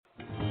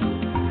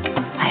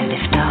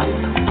up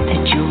the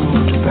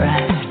jeweled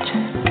breast.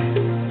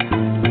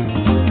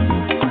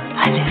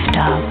 I lift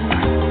up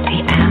the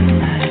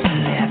ambered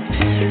lips.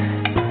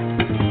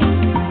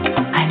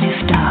 I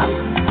lift up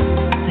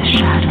the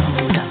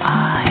shadowed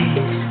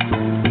eyes.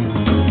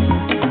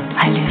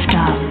 I lift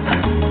up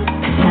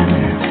the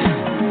seventh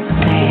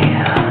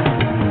veil.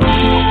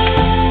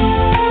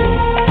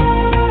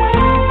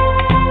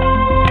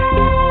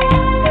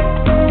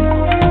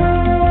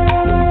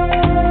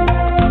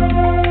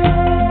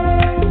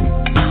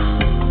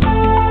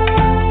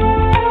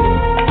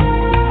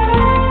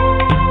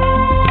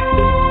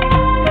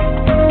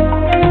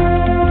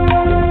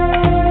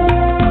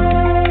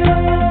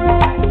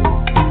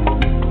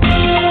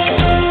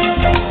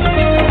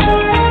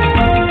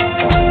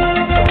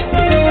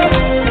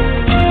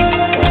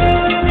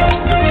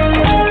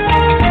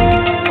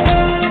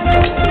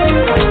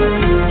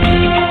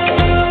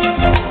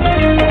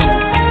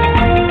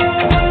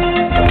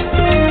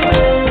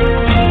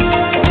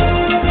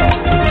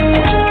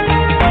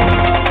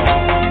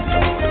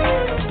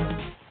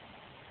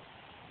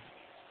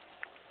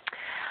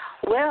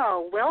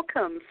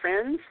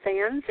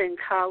 And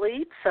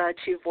colleagues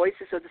to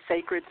Voices of the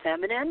Sacred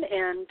Feminine,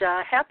 and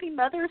happy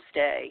Mother's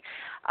Day.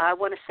 I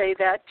want to say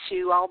that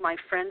to all my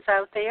friends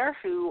out there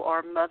who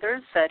are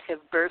mothers that have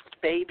birthed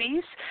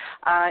babies,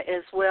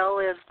 as well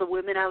as the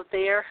women out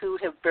there who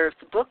have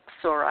birthed books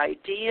or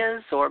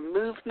ideas or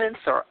movements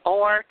or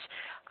art.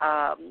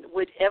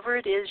 Whatever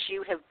it is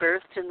you have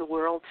birthed in the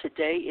world,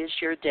 today is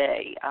your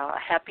day.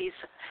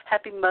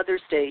 Happy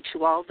Mother's Day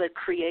to all the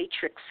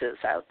creatrixes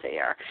out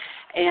there.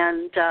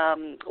 And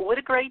what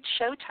a great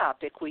show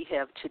topic we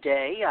have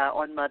today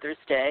on Mother's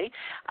Day,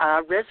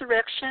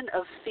 Resurrection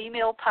of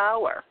Female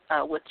Power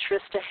with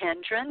Trista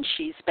Hendren.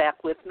 She's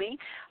back with me.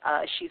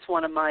 She's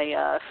one of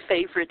my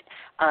favorite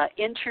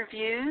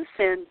interviews,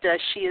 and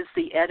she is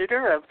the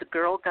editor of the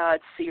Girl God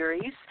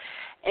series.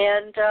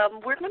 And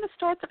we're going to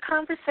start the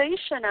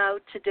conversation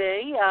out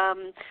today.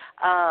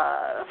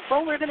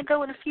 Well, we're going to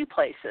go in a few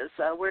places.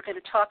 We're going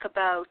to talk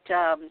about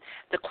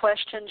the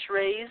questions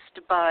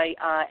raised by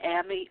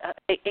Amy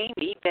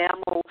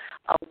Bammel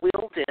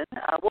Wildin.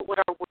 What would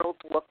our world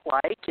look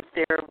like if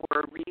there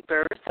were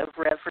rebirth of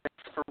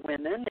reverence for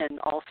women in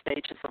all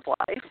stages of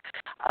life?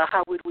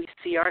 How would we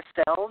see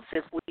ourselves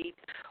if we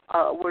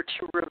were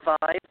to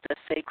revive the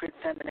sacred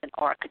feminine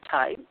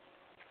archetype?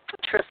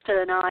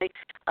 Trista and I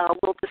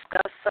will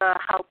discuss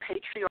how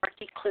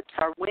patriarchy clips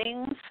our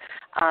wings,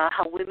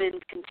 how women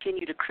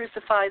continue to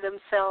crucify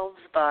themselves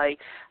by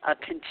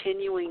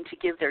continuing to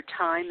give their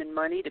time and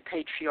money to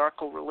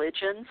patriarchal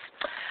religions.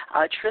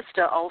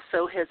 Trista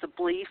also has a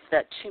belief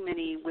that too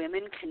many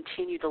women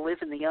continue to live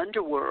in the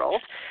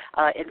underworld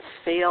and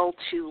fail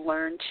to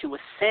learn to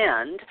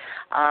ascend.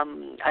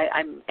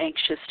 I'm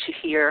anxious to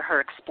hear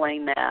her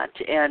explain that.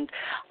 And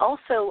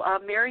also,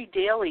 Mary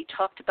Daly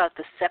talked about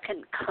the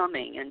second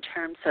coming in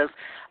terms of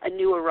a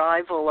new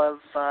arrival of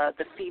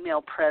the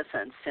female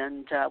presence,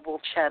 and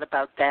we'll chat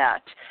about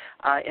that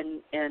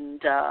and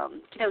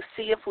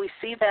see if we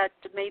see that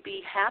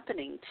maybe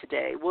happening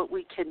today, what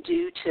we can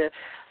do to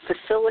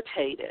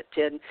facilitate it.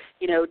 And,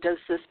 does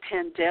this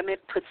pandemic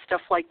put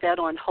stuff like that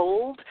on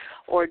hold,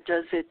 or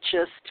does it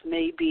just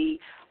maybe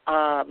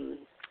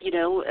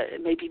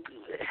maybe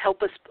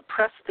help us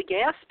press the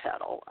gas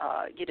pedal,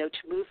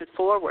 to move it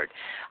forward.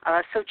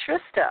 So,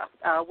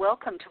 Trista,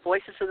 welcome to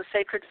Voices of the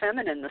Sacred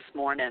Feminine this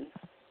morning.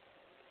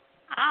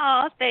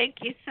 Oh, thank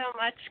you so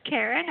much,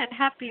 Karen, and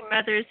happy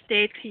Mother's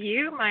Day to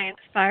you, my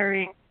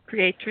inspiring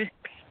creatrix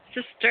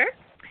sister.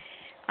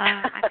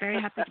 I'm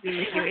very happy to be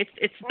with you.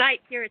 It's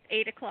night here. It's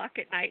 8 o'clock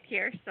at night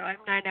here, so I'm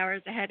 9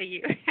 hours ahead of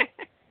you.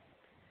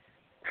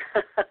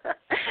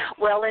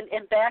 Well,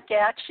 and back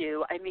at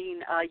you. I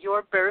mean,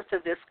 your birth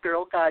of this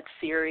Girl God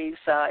series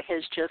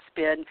has just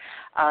been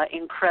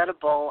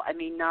incredible. I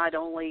mean, not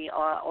only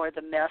are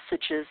the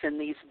messages in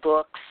these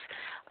books,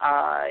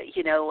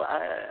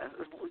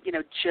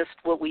 just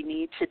what we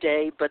need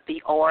today, but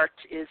the art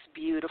is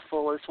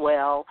beautiful as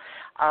well.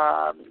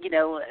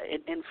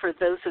 And for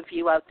those of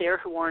you out there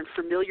who aren't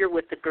familiar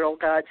with the Girl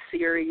God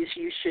series,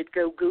 you should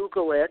go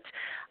Google it.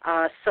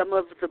 Some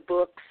of the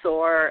books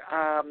are,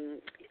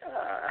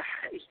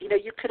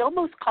 you could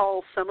almost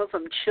call some of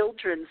them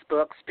children's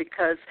books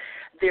because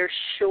they're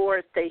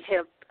short. They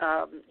have,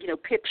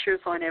 pictures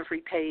on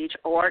every page,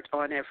 art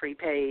on every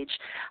page.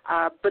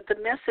 But the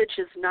message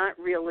is not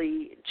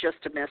really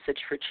just a message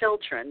for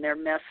children. They're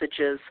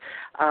messages,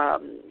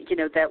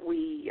 that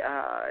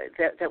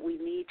we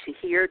need to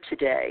hear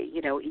today,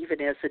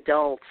 even as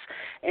adults.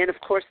 And, of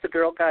course, the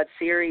Girl God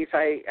series,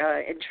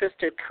 and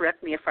Trista,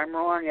 correct me if I'm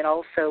wrong, it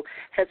also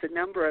has a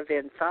number of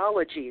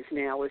anthologies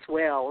now as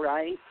well,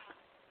 right?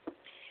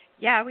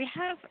 Yeah, we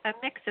have a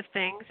mix of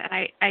things,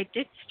 and I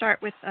did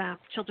start with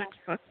children's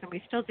books, and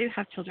we still do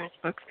have children's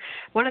books.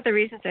 One of the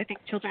reasons I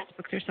think children's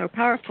books are so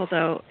powerful,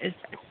 though, is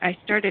I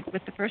started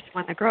with the first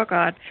one, The Girl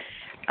God,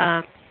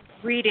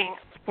 reading.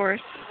 Of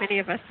course, many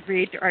of us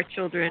read to our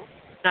children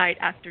night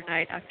after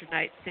night after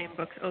night, same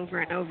books over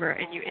and over,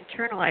 and you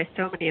internalize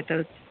so many of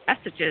those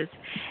messages.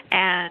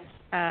 And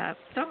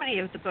so many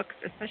of the books,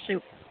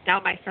 especially now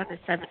my son is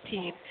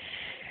 17,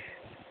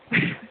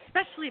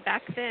 especially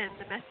back then,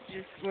 the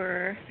messages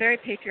were very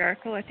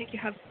patriarchal. I think you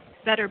have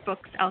better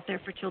books out there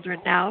for children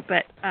now,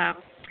 but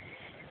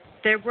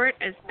there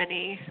weren't as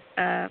many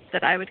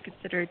that I would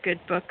consider good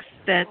books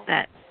then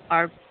that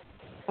are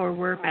or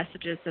were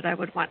messages that I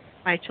would want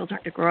my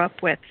children to grow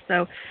up with.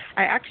 So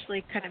I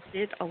actually kind of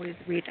did always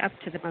read up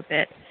to them a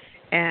bit.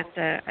 And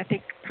I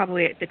think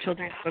probably the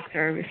children's books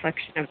are a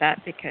reflection of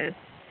that, because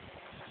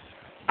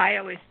I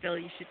always feel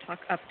you should talk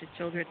up to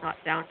children, not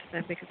down to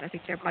them, because I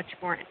think they're much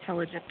more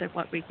intelligent than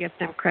what we give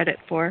them credit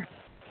for.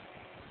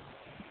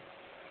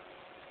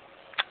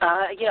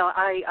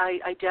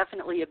 I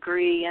definitely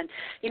agree. And,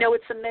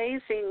 it's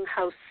amazing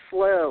how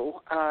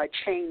slow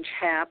change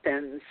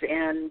happens.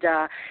 And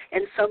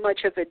so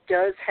much of it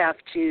does have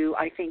to,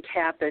 I think,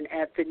 happen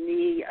at the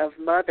knee of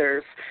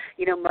mothers.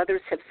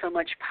 Mothers have so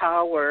much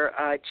power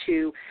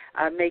to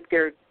make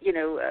their,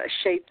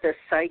 shape the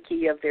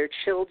psyche of their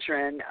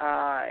children,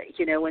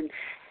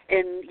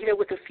 and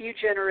with a few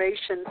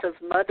generations of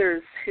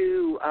mothers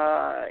who,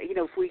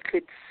 if we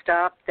could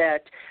stop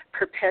that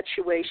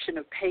perpetuation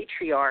of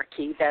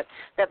patriarchy that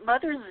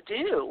mothers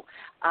do,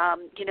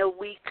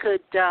 we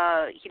could,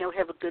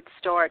 have a good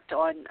start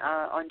on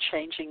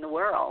changing the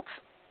world.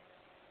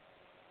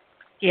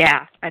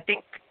 Yeah, I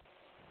think,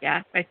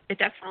 it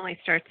definitely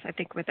starts, I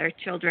think, with our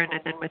children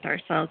and then with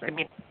ourselves. I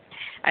mean,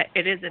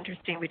 it is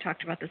interesting. We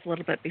talked about this a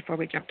little bit before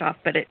we jumped off,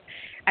 but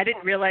I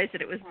didn't realize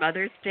that it was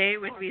Mother's Day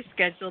when we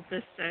scheduled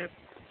this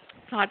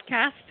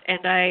podcast, and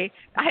I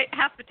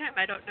half the time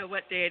I don't know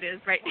what day it is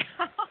right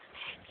now.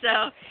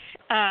 So,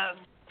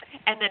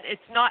 and then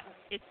it's not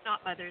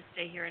Mother's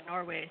Day here in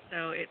Norway,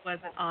 so it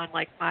wasn't on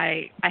like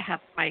I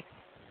have my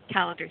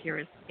calendar here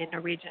is in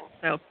Norwegian.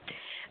 So,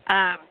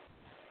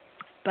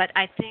 but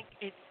I think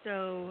it's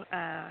so.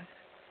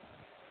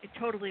 It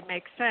totally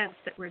makes sense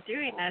that we're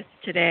doing this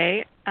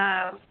today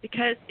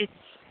because it's,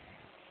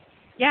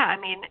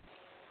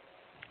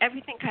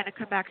 everything kind of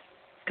comes back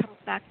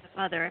to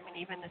Mother. I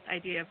mean, even this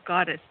idea of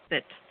goddess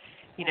that,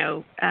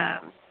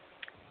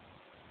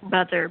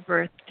 Mother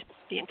birthed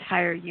the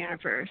entire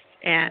universe.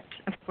 And,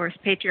 of course,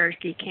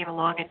 patriarchy came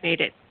along and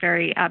made it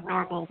very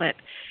abnormal that,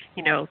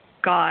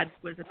 God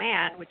was a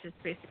man, which is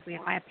basically,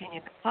 in my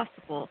opinion,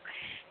 impossible.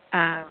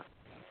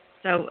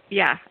 So,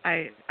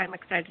 I'm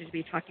excited to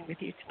be talking with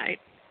you tonight.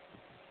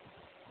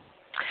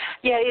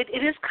 Yeah,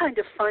 it is kind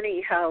of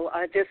funny how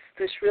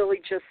this really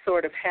just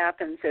sort of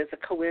happens as a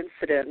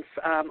coincidence.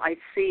 I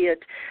see it,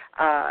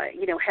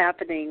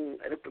 happening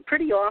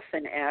pretty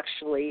often,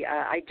 actually.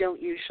 I don't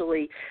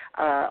usually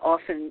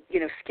often,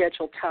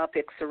 schedule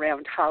topics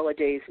around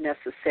holidays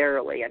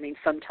necessarily. I mean,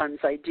 sometimes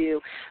I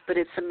do, but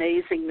it's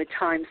amazing the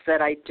times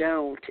that I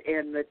don't,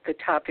 and the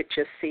topic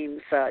just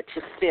seems to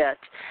fit.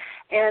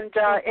 And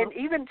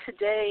even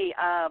today,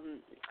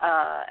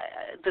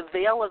 the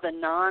Veil of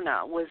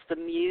Inanna was the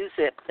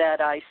music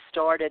that I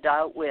started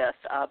out with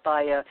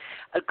by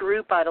a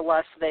group out of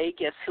Las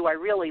Vegas who I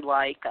really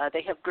like.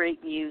 They have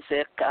great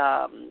music.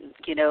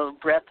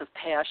 Breath of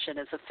Passion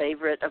is a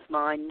favorite of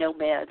mine,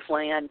 Nomad's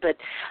Land. But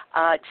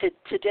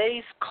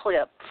today's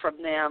clip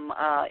from them,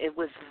 it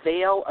was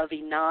Veil of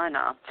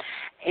Inanna.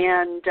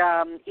 And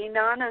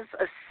Inanna's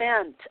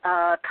ascent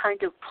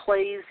kind of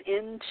plays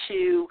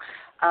into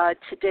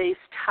today's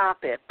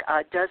topic,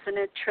 doesn't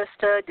it,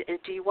 Trista?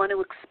 Do you want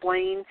to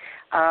explain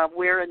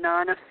where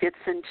Inanna fits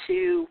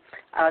into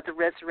the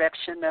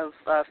resurrection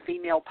of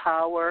female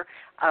power?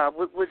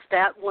 Was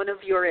that one of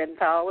your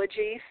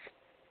anthologies?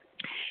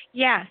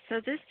 Yeah,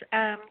 so this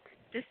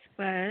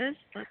was,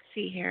 let's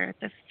see here,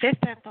 the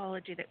 5th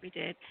anthology that we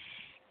did.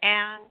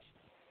 And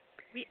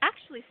we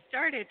actually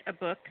started a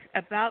book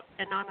about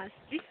Inanna's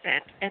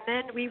descent, and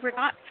then we were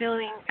not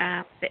feeling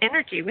the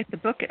energy with the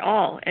book at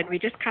all, and we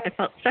just kind of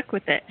felt stuck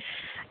with it.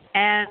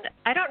 And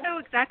I don't know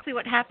exactly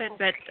what happened,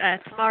 but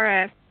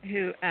Tamara,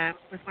 who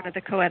was one of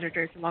the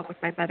co-editors along with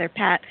my mother,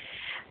 Pat,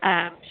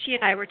 she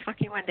and I were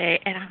talking one day,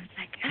 and I was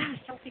like,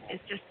 something is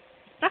just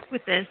stuck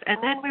with this.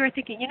 And then we were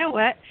thinking, you know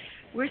what?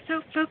 We're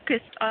so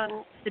focused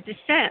on the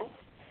descent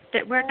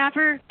that we're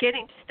never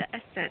getting to the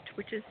ascent,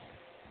 which is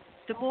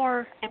the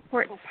more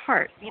important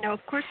part.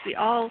 Of course, we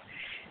all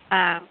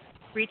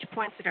reach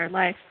points in our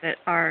life that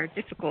are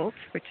difficult,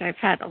 which I've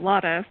had a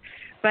lot of,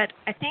 but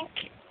I think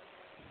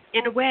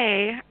in a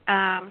way,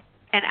 and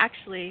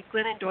actually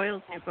Glennon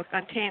Doyle's new book,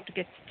 Untamed,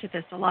 gets to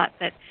this a lot,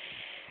 that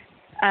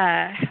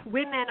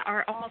women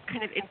are almost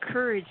kind of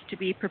encouraged to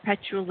be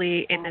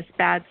perpetually in this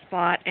bad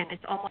spot, and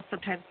it's almost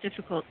sometimes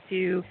difficult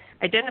to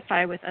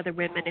identify with other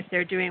women if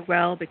they're doing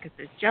well because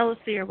there's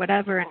jealousy or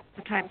whatever, and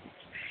sometimes it's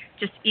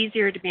just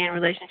easier to be in a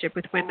relationship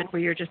with women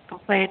where you're just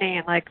complaining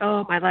and like,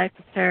 oh, my life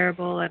is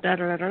terrible, and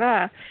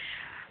da-da-da-da-da.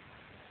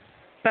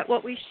 But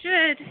what we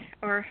should,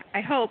 or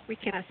I hope we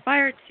can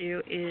aspire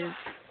to, is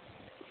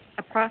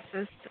a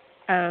process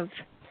of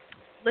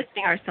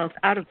lifting ourselves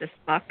out of this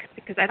muck,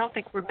 because I don't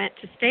think we're meant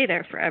to stay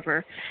there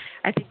forever.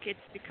 I think it's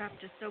become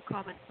just so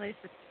commonplace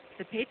that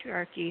the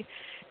patriarchy,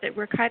 that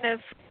we're kind of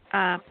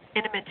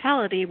in a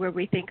mentality where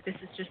we think this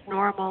is just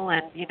normal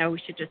and,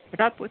 we should just put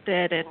up with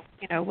it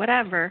and,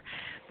 whatever.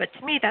 But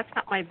to me, that's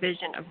not my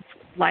vision of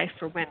life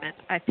for women.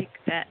 I think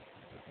that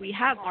we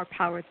have more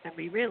power than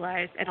we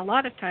realize, and a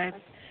lot of times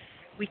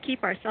we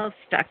keep ourselves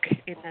stuck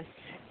in this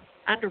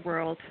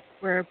underworld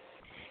where,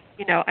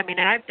 and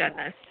I've done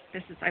this.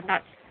 I'm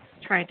not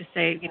trying to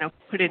say,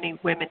 put any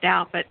women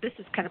down, but this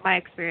is kind of my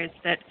experience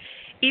that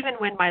even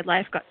when my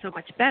life got so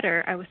much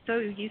better, I was so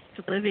used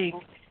to living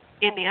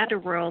in the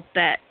underworld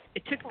that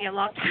it took me a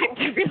long time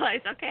to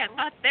realize, okay, I'm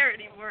not there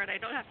anymore and I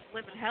don't have to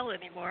live in hell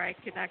anymore. I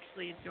can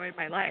actually enjoy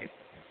my life.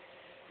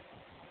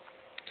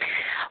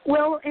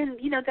 Well, and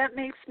that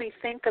makes me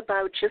think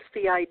about just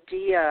the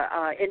idea,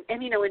 and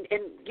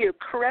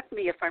correct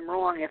me if I'm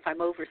wrong, if I'm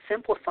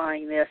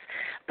oversimplifying this,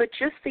 but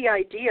just the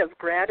idea of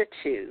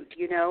gratitude.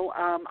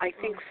 I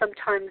think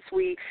sometimes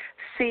we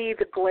see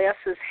the glass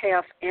is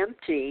half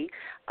empty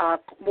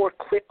more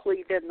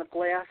quickly than the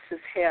glass is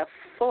half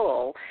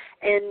full,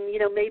 and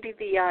maybe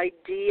the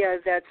idea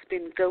that's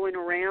been going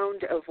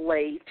around of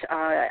late.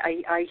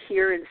 I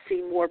hear and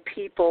see more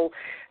people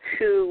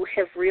who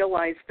have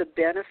realized the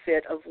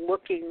benefit of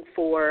looking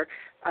for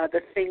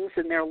the things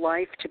in their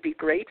life to be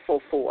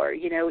grateful for,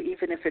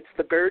 even if it's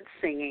the birds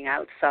singing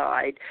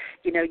outside.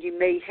 You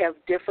may have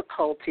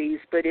difficulties,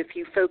 but if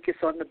you focus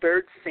on the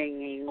birds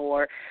singing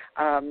or,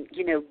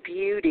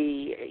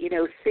 beauty,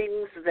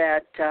 things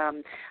that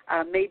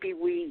maybe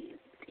we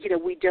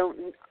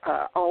don't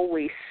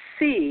always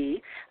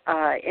see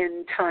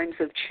in times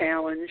of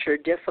challenge or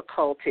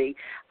difficulty.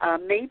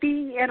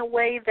 Maybe in a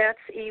way that's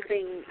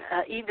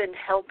even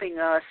helping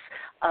us,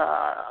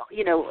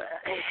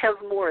 have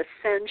more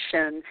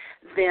ascension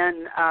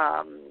than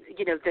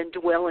than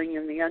dwelling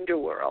in the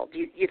underworld.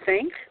 You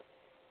think?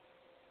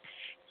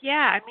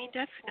 Yeah,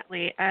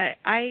 definitely. I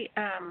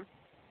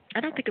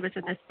don't think it was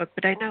in this book,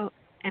 but I know,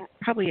 and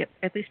probably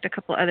at least a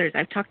couple others,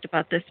 I've talked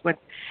about this when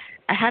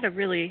I had a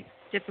really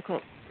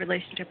difficult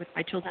relationship with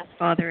my children's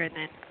father, and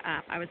then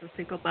I was a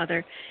single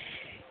mother.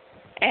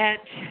 And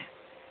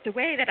the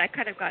way that I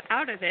kind of got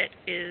out of it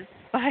is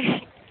by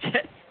just,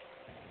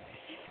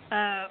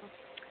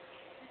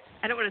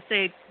 I don't want to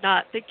say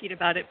not thinking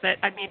about it, but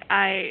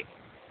I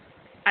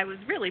was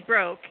really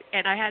broke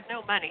and I had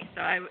no money,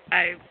 so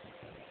I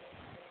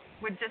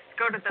would just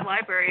go to the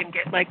library and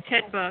get like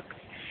 10 books,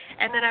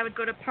 and then I would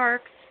go to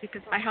parks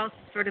because my house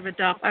is sort of a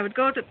dump. I would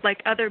go to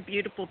like other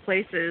beautiful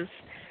places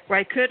where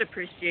I could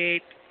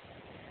appreciate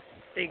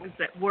things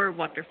that were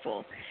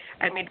wonderful.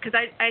 Because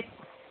I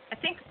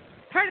think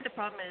part of the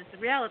problem is the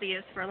reality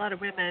is for a lot of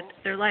women,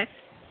 their lives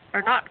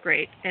are not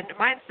great, and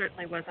mine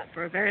certainly wasn't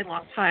for a very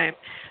long time.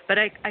 But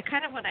I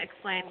kind of want to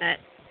explain that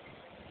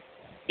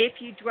if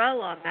you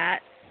dwell on that,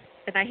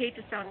 and I hate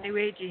to sound new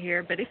agey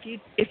here, but if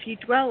you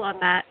dwell on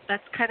that,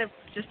 that's kind of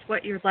just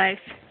what your life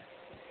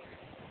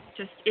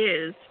just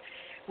is.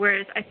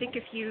 Whereas I think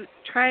if you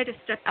try to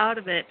step out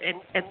of it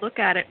and look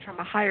at it from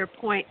a higher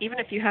point, even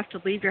if you have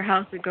to leave your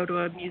house and go to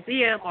a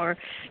museum or,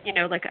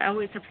 like I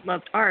always have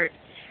loved art,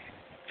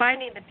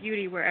 finding the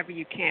beauty wherever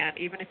you can,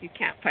 even if you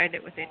can't find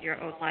it within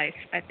your own life,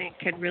 I think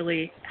can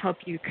really help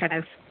you kind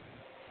of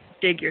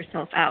dig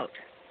yourself out.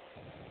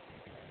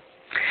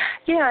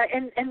 Yeah,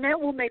 and that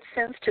will make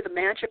sense to the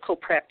magical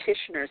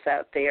practitioners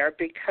out there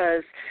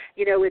because,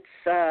 it's,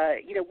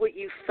 what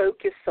you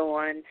focus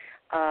on,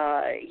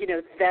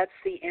 that's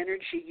the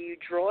energy you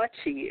draw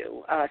to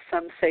you.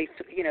 Some say,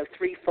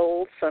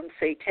 threefold, some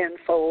say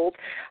tenfold.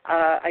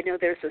 I know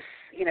there's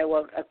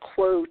a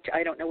quote,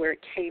 I don't know where it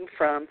came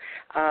from.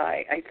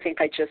 I think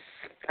I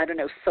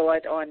saw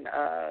it on,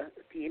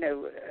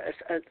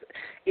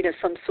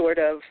 some sort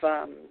of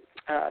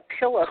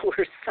pillow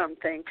or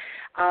something.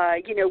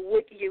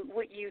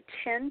 What you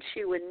tend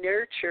to and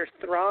nurture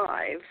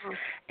thrives,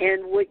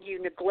 and what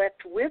you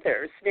neglect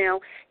withers. Now,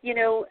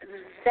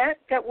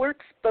 that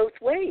works both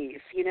ways.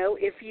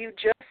 If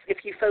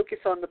you focus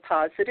on the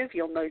positive,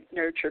 you'll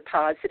nurture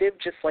positive,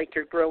 just like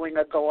you're growing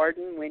a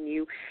garden when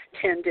you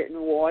tend it and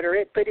water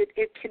it. But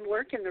it can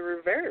work in the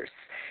reverse.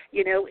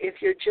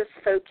 If you're just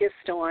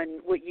focused on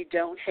what you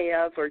don't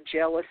have, or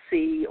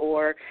jealousy,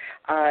 or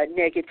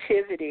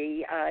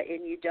negativity,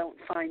 and you don't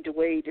find a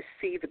way to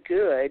see the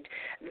good,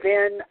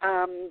 then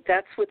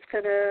that's what's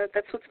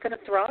gonna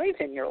thrive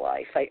in your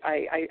life.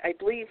 I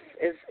believe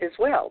as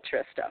well,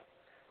 Trista.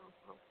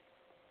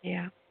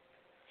 Yeah.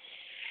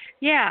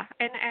 Yeah,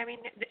 and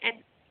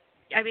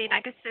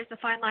I guess there's a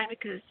fine line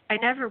because I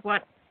never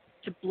want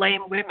to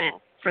blame women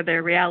for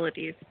their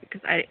realities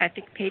because I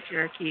think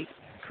patriarchy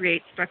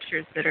creates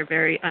structures that are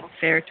very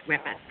unfair to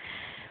women.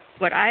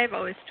 What I've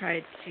always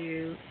tried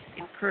to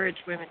encourage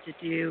women to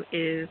do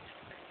is,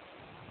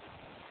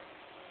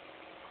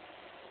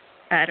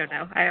 I don't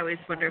know, I always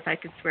wonder if I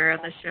could swear on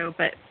the show,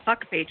 but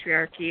fuck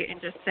patriarchy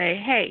and just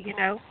say, hey,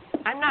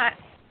 I'm not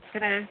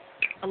going to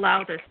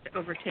allow this to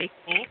overtake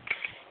me,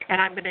 and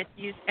I'm going to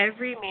use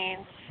every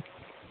means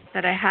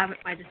that I have at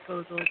my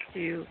disposal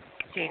to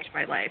change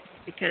my life,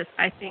 because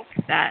I think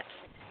that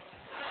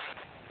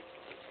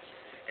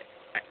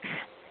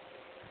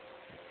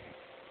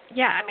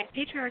Yeah, I mean,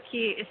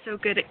 patriarchy is so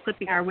good at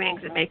clipping our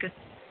wings and making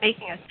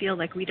us feel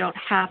like we don't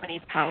have any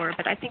power,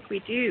 but I think we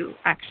do,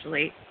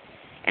 actually.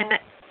 And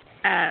that,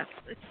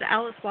 it's the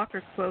Alice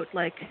Walker quote,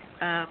 like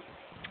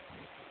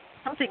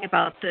something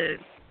about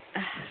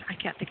I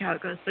can't think how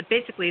it goes, but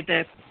basically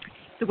the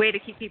way to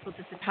keep people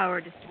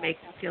disempowered is to make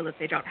them feel that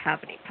they don't have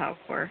any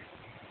power.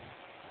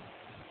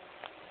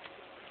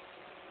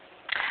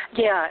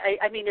 Yeah,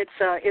 I mean it's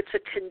a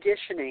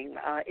conditioning,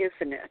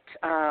 isn't it?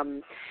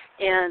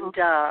 And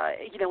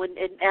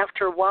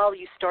after a while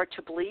you start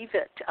to believe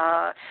it.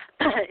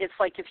 It's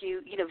like if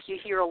you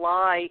hear a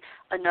lie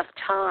enough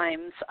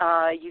times,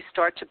 you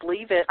start to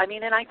believe it. I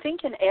mean, and I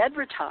think in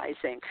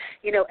advertising,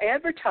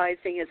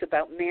 advertising is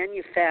about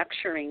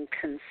manufacturing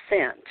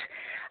consent.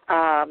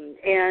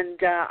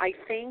 I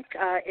think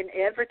in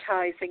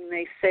advertising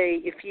they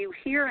say if you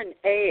hear an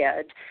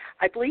ad,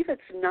 I believe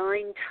it's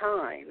 9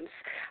 times,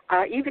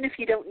 even if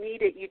you don't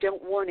need it, you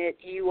don't want it,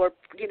 you are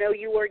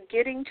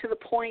getting to the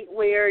point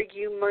where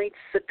you might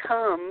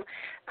succumb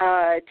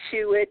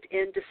to it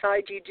and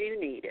decide you do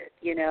need it,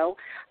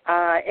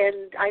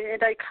 and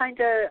I kind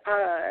of,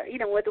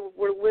 whether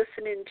we're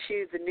listening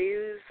to the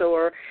news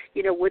or,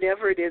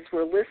 whatever it is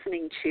we're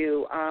listening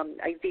to,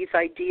 these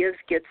ideas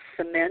get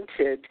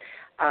cemented,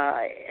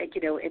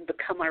 and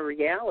become our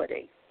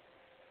reality.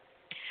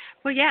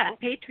 Well, yeah, and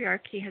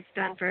patriarchy has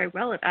done very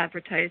well at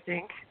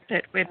advertising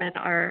that women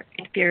are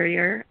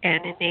inferior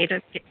and in need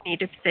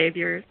of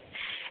saviors,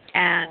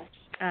 and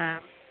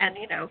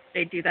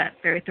they do that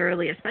very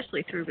thoroughly,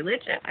 especially through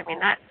religion. I mean,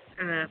 that's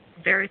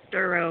very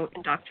thorough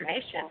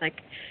indoctrination.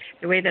 Like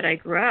the way that I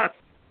grew up,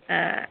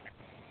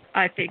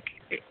 I think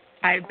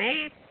I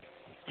may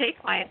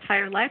take my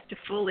entire life to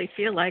fully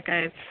feel like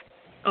I've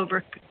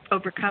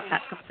overcome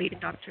that complete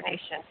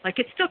indoctrination. Like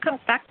it still comes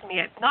back to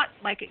me, not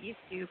like it used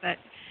to, but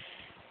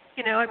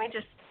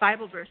just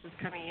Bible verses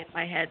coming in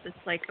my head. It's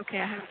like, okay,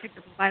 I haven't picked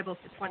up the Bible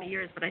for 20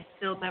 years, but I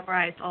still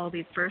memorize all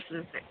these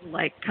verses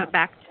that come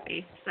back to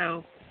me.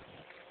 So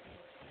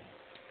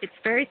it's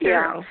very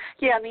thorough.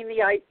 Yeah. I mean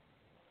the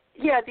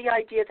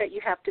idea that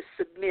you have to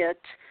submit,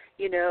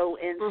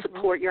 and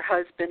support your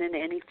husband in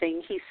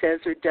anything he says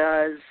or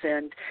does,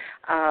 and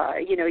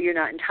you're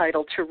not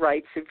entitled to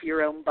rights of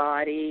your own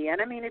body,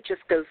 and I mean it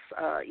just goes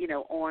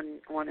on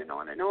and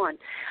on and on.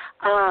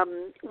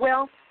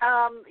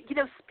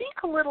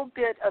 Speak a little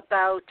bit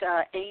about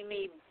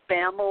Amy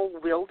Bammel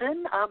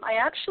Wildin. I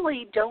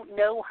actually don't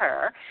know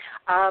her,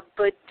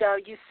 but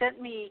you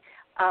sent me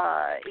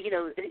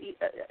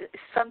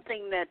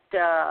something that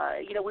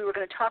we were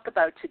going to talk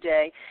about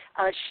today.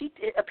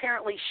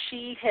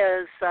 She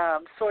has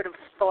sort of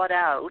thought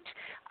out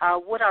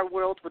what our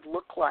world would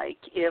look like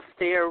if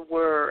there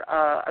were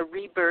a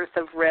rebirth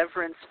of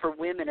reverence for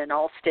women in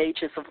all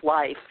stages of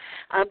life.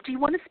 Do you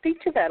want to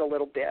speak to that a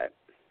little bit?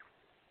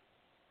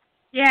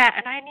 Yeah,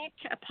 and I need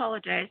to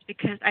apologize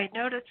because I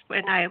noticed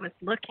when I was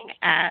looking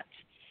at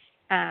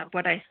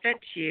what I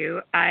sent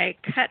you, I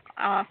cut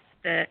off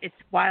it's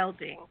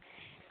Wilding.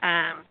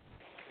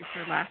 Is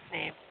her last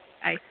name.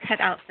 I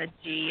cut out the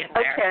G in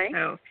there. Okay.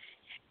 So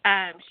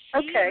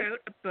she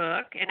wrote a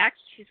book, and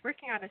actually she's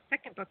working on a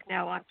second book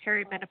now on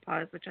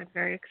perimenopause, which I'm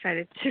very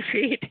excited to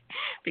read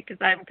because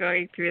I'm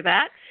going through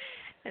that,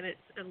 and it's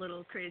a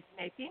little crazy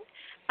making.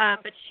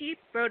 But she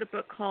wrote a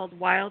book called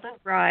Wild and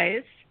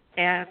Rise,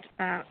 and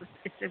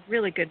it's a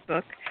really good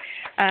book.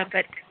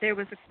 But there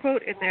was a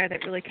quote in there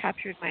that really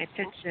captured my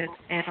attention,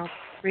 and I'll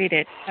read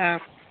it.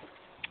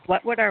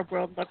 What would our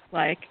world look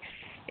like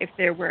if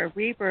there were a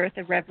rebirth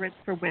of reverence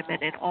for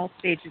women in all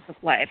stages of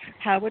life?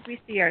 How would we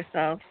see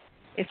ourselves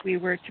if we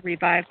were to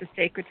revive the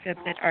sacred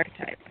feminine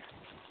archetype?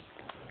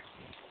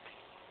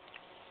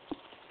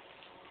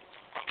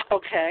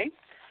 Okay.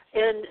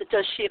 And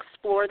does she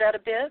explore that a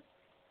bit?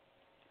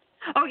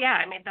 Oh, yeah.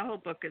 I mean, the whole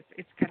book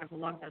it's kind of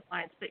along those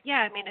lines. But,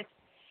 yeah, I mean,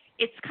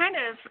 it's kind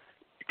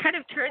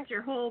of turns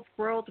your whole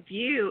world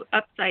view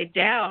upside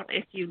down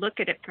if you look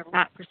at it from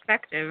that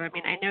perspective. I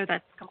mean, I know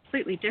that's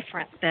completely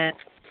different than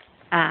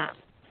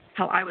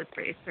how I was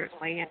raised,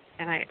 certainly,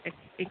 and I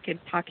think in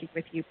talking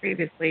with you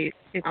previously,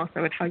 and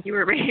also in how you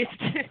were raised.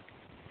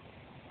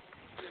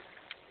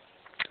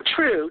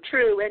 True,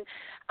 and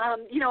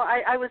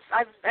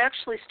I've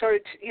actually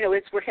started,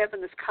 as we're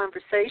having this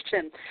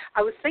conversation,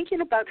 I was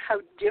thinking about how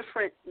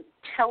different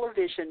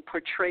television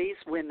portrays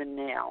women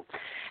now.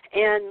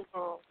 And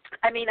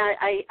I mean,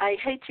 I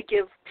hate to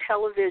give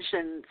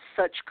television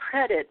such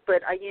credit,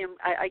 but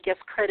I guess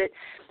credit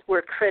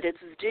where credit's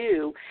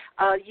due.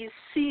 You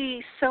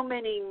see so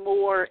many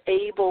more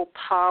able,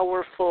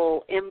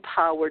 powerful,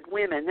 empowered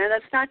women. Now,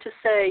 that's not to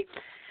say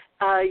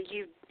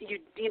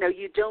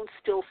you don't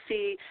still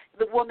see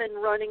the woman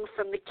running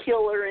from the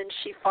killer and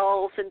she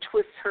falls and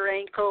twists her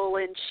ankle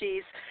and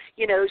she's,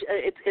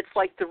 it's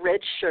like the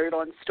red shirt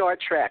on Star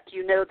Trek.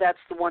 That's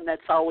the one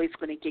that's always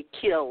going to get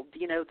killed.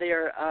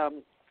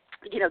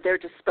 they're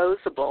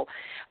disposable.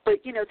 But,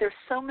 there's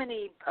so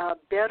many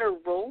better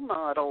role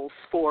models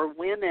for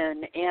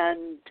women,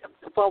 and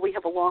while we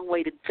have a long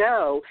way to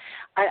go,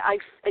 I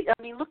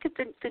mean, look at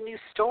the new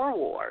Star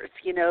Wars.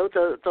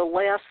 The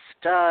last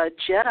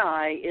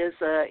Jedi is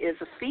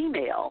a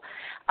female.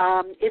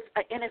 And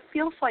it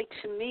feels like,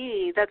 to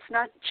me, that's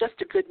not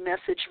just a good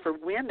message for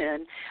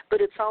women,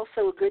 but it's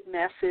also a good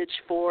message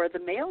for the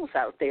males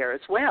out there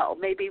as well.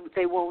 Maybe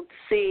they won't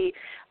see,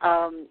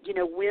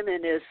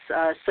 women as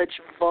such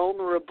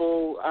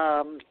vulnerable,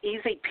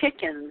 easy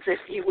pickings, if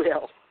you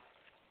will.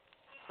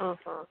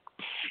 Uh-huh.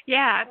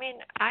 Yeah, I mean,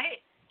 I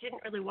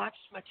didn't really watch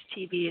much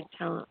TV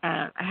until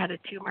I had a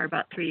tumor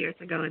about 3 years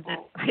ago, and then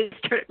I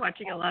started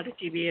watching a lot of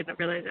TV and I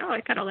realized,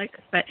 I kind of like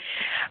this.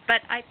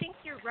 But I think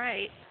you're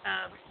right.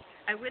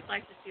 I would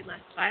like to see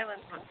less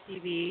violence on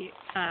TV,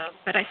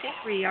 but I think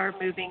we are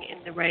moving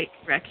in the right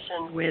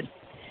direction with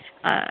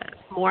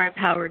more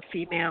empowered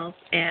females,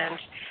 and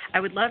I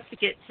would love to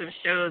get some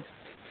shows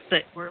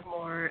that were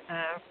more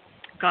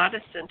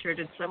goddess-centered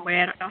in some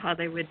way. I don't know how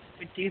they would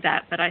do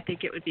that, but I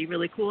think it would be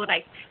really cool. And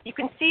you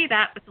can see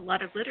that with a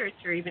lot of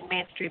literature, even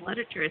mainstream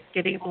literature. It's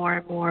getting more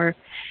and more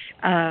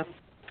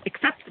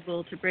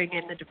acceptable to bring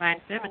in the divine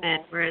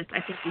feminine, whereas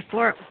I think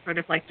before it was sort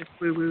of like this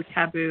woo-woo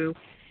taboo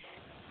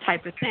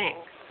type of thing.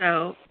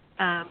 So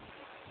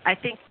I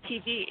think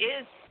TV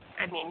is,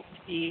 to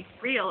be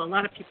real, a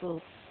lot of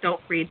people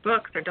don't read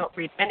books or don't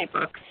read many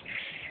books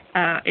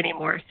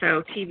anymore.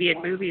 So TV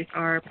and movies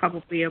are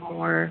probably a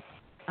more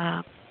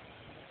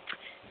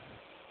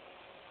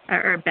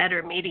or a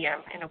better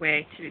medium in a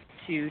way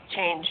to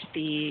change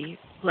the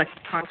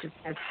collective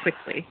consciousness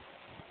quickly.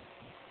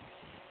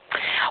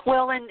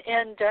 Well, and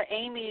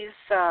Amy's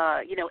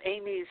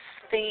Amy's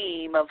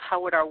theme of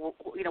how would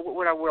what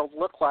would our world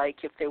look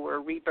like if there were a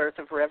rebirth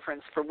of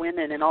reverence for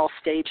women in all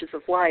stages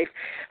of life.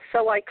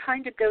 So I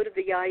kind of go to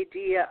the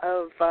idea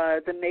of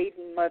the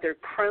maiden mother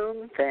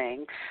crone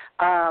thing.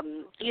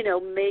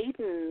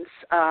 Maidens.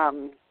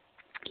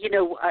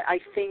 I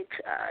think,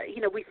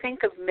 we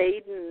think of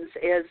maidens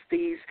as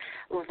these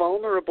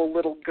vulnerable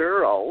little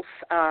girls,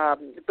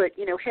 but,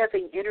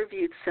 having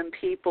interviewed some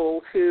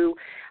people who,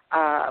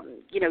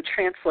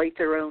 translate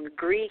their own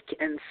Greek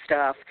and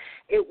stuff,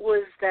 it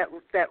was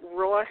that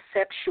raw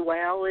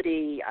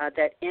sexuality,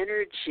 that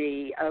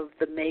energy of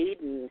the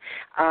maiden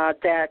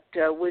that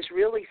was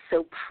really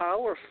so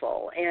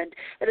powerful. And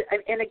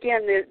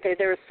again,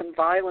 there is some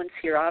violence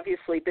here,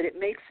 obviously, but it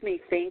makes me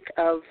think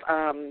of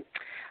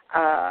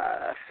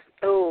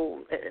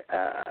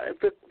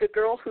the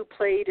girl who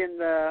played in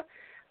the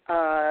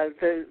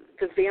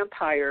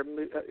vampire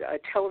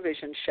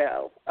television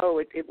show.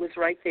 It was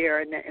right there,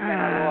 and then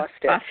I lost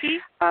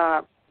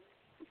it.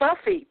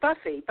 Buffy.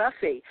 Buffy.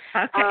 Okay.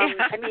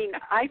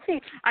 I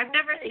think I've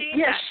never seen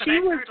that, but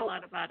I've heard a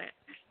lot about it.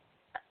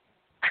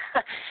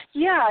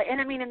 Yeah,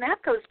 and and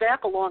that goes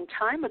back a long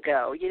time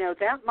ago.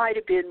 That might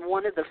have been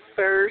one of the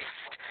first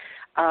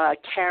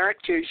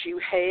characters you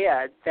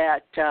had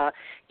that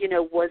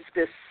was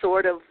this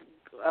sort of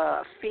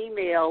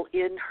female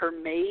in her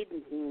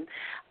maiden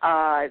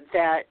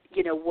that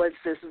was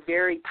this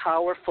very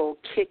powerful,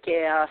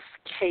 kick-ass,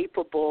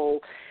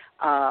 capable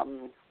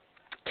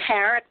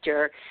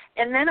character.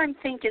 And then I'm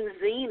thinking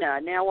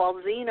Xena. Now, while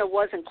Xena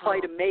wasn't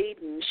quite a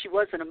maiden, she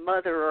wasn't a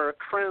mother or a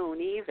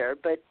crone either,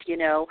 but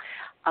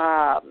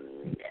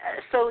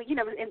so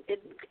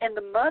and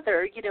the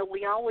mother,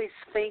 we always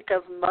think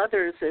of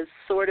mothers as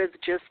sort of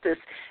just this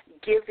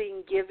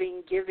giving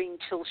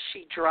till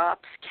she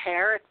drops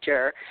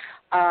character.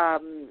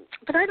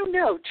 But I don't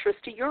know,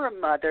 Trista, you're a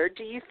mother.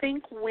 Do you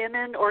think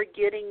women are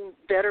getting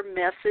better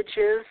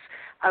messages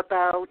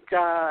about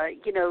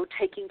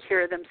taking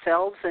care of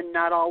themselves and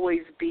not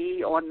always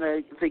be on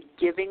the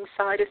giving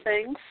side of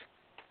things?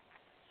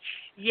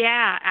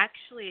 Yeah,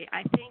 actually,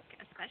 I think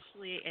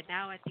especially, and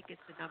now I think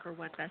it's the #1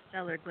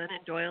 bestseller,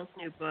 Glennon Doyle's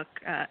new book,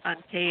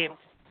 Untamed,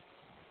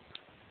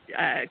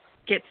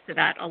 gets to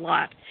that a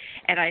lot.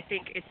 And I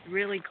think it's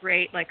really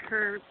great. Like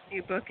her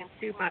new book and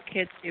Sue Monk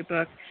Kidd's new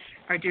book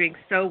are doing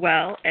so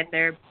well, and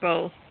they're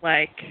both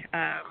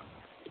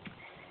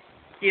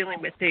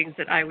dealing with things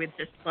that I would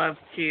just love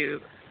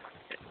to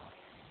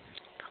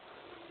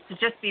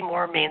just be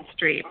more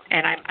mainstream.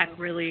 And I'm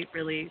really,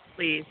 really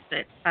pleased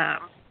that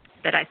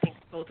I think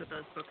both of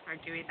those books are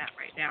doing that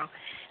right now.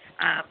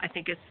 I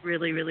think it's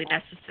really, really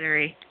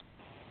necessary.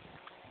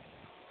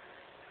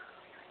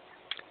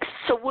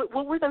 So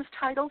what were those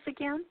titles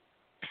again?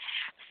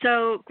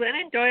 So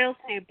Glennon Doyle's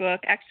new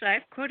book, actually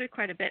I've quoted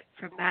quite a bit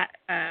from that,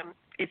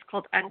 it's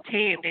called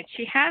Untamed, and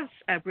she has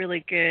a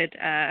really good,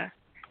 I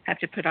have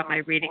to put on my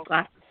reading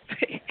glasses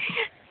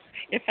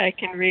if I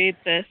can read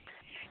this.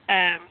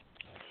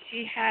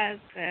 She has,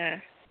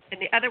 and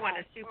the other one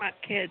is Sue Monk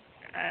Kidd's,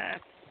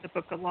 The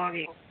Book of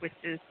Longing, which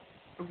is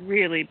a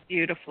really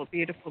beautiful,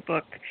 beautiful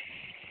book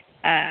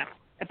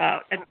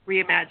about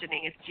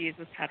reimagining if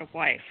Jesus had a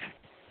wife.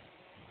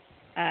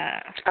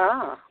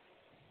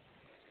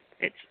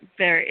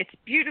 It's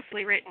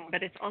beautifully written,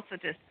 but it's also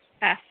just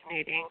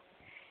fascinating.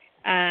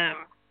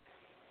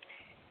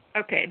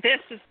 Okay,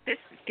 this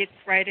gets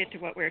right into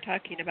what we were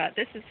talking about.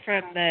 This is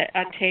from the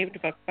Untamed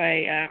book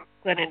by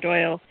Glennon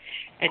Doyle,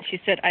 and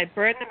she said, "I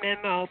burned the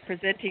memo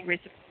presenting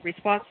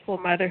responsible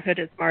motherhood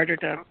as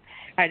martyrdom.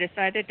 I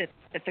decided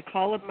that the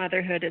call of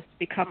motherhood is to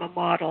become a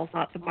model,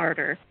 not the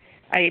martyr.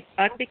 I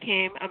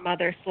unbecame a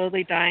mother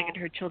slowly dying in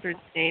her children's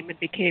name and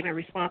became a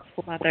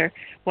responsible mother,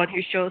 one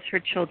who shows her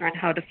children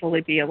how to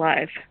fully be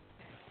alive."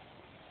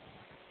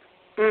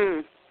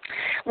 Mm.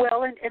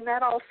 Well, and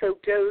that also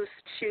goes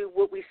to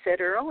what we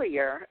said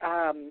earlier,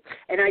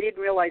 and I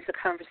didn't realize the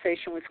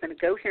conversation was going to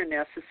go here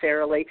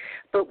necessarily,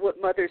 but what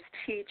mothers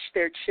teach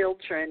their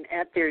children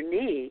at their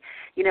knee.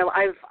 You know,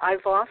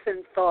 I've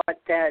often thought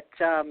that,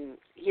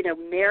 you know,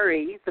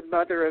 Mary, the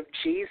mother of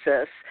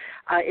Jesus,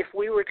 if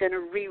we were going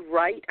to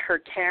rewrite her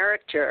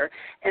character,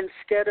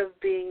 instead of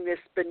being this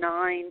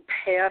benign,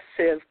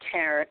 passive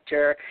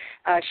character,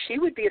 she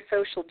would be a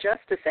social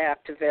justice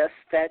activist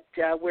that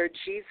where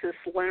Jesus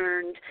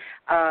learned,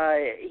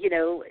 you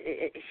know,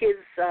 his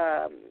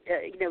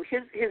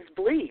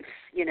beliefs.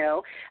 You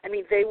know, I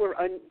mean, they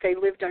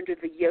lived under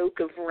the yoke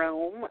of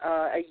Rome,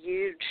 a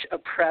huge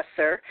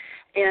oppressor,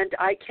 and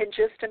I can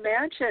just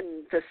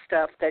imagine the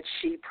stuff that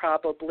she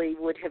probably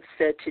would have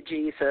said to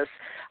Jesus.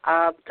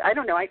 I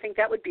don't know. I think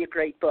that would be a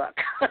great book.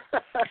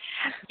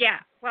 Yeah.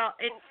 Well,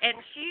 and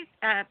she's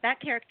that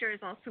character is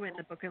also in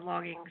the Book of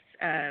Longings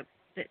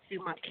that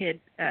Sue Monk Kidd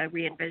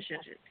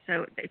re-envisioned.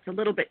 So it's a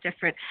little bit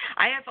different.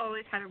 I have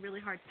always had a really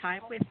hard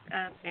time with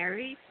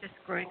Mary, just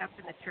growing up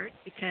in the church,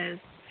 because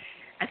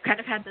I've kind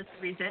of had this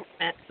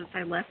resentment since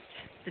I left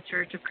the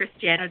Church of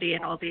Christianity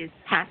and all these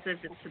passive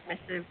and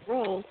submissive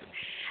roles.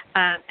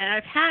 And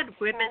I've had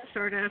women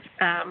sort of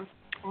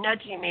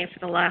nudging me for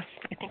the last,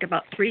 I think,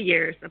 about 3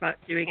 years about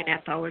doing an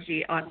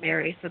anthology on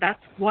Mary. So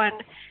that's one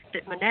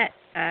that Monette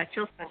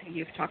Chilson, who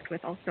you've talked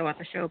with also on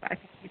the show, but I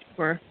think you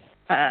were,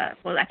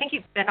 well, I think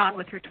you've been on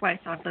with her twice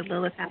on the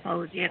Lilith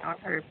anthology and on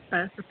her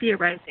Sophia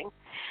Rising.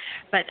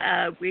 But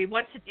we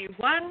want to do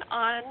one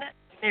on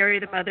Mary,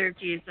 the mother of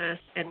Jesus,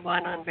 and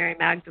one on Mary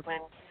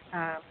Magdalene,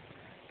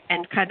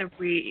 and kind of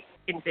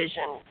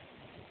re-envision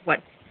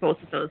what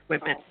both of those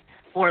women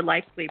more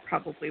likely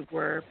probably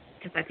were,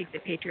 because I think the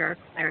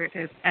patriarchal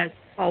narrative, as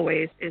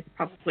always, is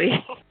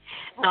probably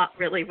not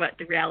really what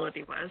the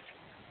reality was.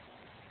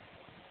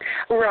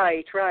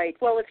 Right, right.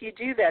 Well, if you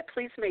do that,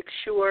 please make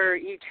sure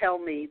you tell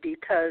me,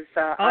 because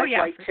I'd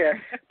like to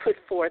put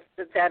forth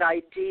that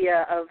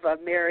idea of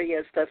Mary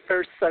as the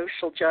first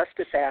social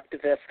justice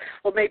activist.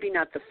 Well, maybe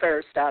not the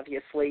first,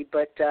 obviously,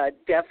 but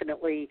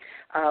definitely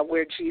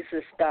where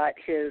Jesus got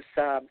his,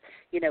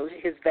 you know,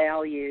 his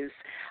values.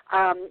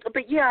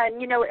 But yeah, and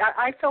you know,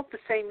 I felt the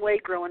same way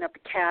growing up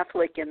a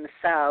Catholic in the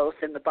South,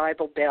 in the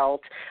Bible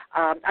Belt.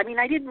 I mean,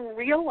 I didn't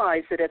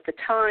realize it at the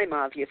time,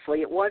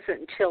 obviously. It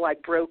wasn't until I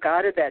broke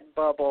out of that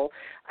bubble.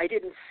 I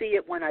didn't see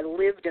it when I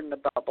lived in the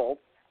bubble.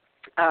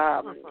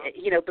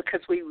 You know,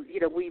 because we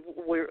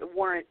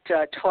weren't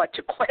taught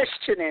to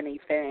question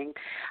anything.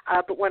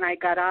 But when I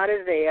got out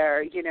of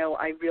there, you know,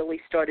 I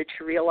really started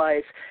to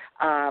realize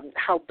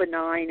how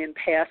benign and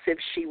passive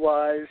she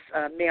was,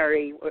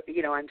 Mary,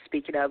 you know, I'm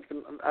speaking of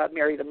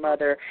Mary the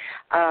mother.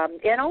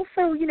 And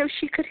also, you know,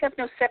 she could have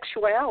no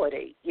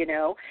sexuality, you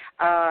know.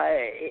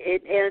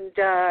 And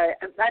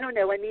I don't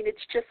know, I mean,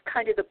 it's just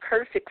kind of the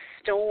perfect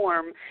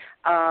storm,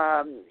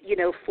 you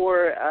know,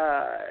 for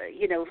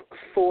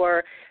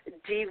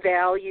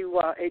devaluing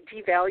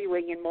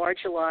and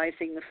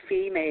marginalizing the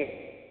female,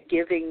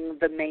 giving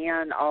the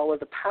man all of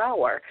the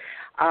power.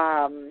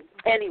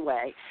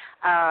 Anyway,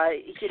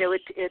 you know,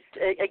 it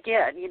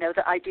again, you know,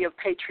 the idea of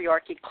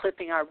patriarchy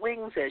clipping our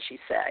wings, as you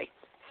say.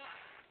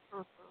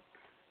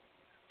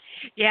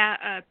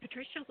 Yeah,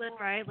 Patricia Lynn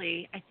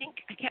Riley, I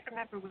can't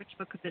remember which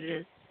book of it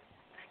is.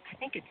 I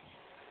think it's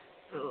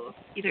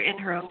either In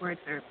Her Own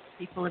Words or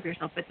Be Full of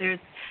Yourself, but there's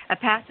a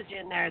passage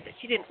in there that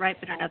she didn't write,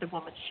 but another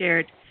woman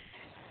shared,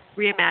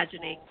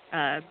 reimagining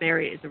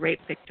Mary as a rape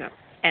victim,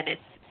 and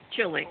it's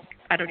chilling.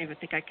 I don't even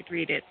think I could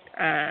read it.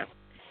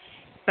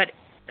 But,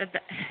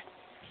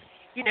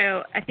 you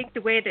know, I think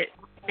the way that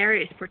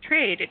Mary is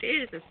portrayed,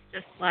 it's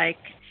just like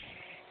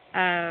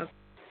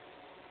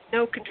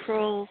no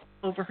control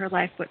over her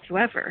life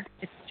whatsoever.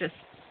 It's just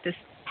this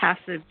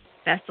passive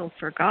vessel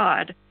for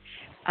God.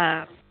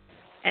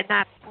 And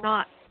that's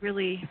not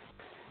really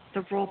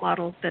the role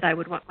model that I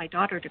would want my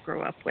daughter to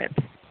grow up with.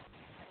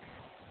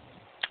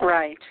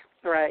 Right,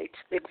 right,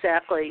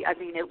 exactly. I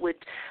mean, it would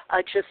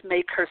just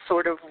make her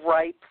sort of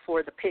ripe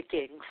for the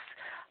pickings,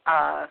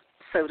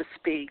 so to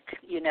speak,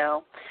 you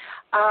know.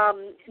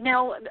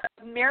 Now,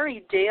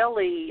 Mary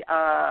Daly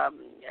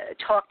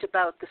talked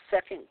about the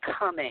second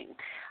coming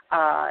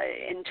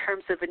in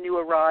terms of a new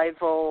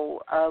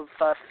arrival of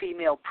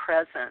female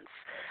presence.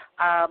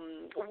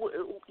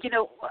 You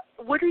know,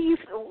 what are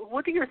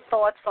your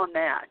thoughts on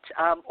that?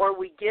 Are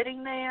we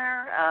getting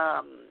there?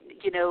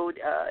 You know,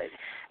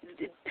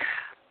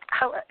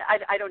 how?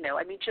 I don't know.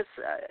 I mean, just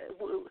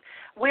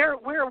where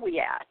are we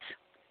at?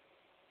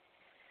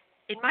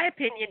 in my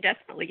opinion,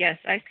 definitely, yes.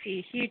 I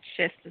see huge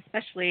shifts,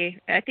 especially,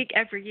 I think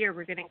every year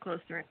we're getting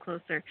closer and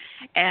closer.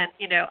 And,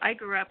 I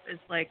grew up as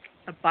like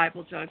a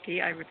Bible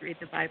junkie. I would read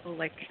the Bible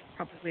like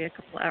probably a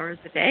couple hours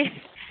a day.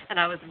 And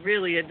I was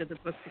really into the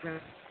books of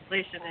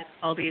Revelation and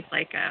all these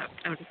like,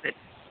 what is it?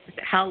 Was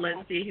it Hal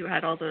Lindsey who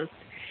had all those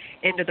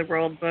end of the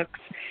world books?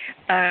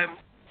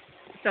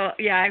 So,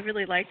 yeah, I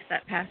really liked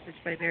that passage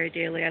by Mary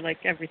Daly. I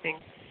liked everything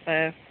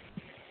that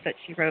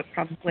she wrote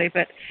probably.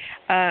 But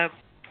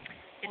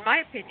in my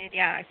opinion,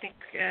 yeah, I think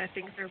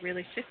things are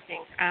really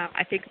shifting.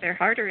 I think they're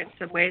harder in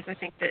some ways. I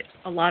think that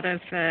a lot of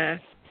the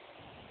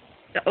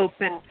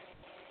open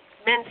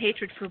men's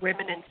hatred for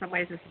women in some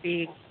ways is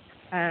being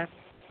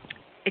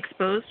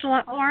exposed a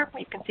lot more.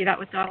 You can see that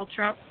with Donald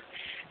Trump,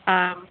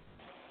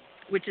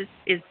 which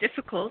is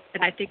difficult.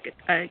 And I think,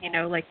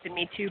 like the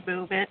Me Too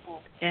movement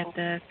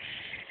and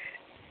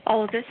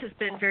all of this has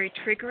been very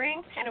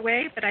triggering in a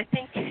way, but I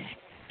think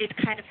it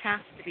kind of has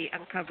to be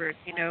uncovered,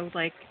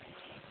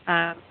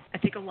 I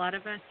think a lot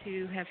of us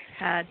who have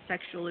had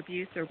sexual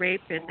abuse or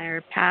rape in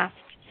their past,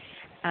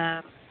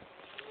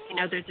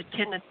 there's a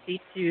tendency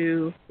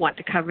to want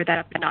to cover that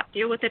up and not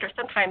deal with it, or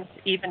sometimes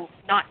even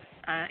not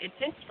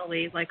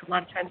intentionally. Like a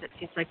lot of times it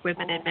seems like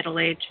women in middle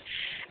age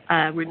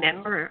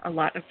remember a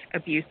lot of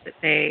abuse that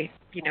they,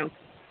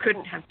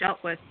 couldn't have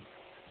dealt with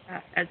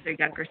as their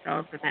younger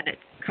selves, and then it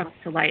comes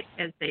to light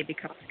as they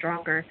become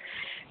stronger.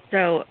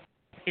 So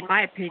in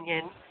my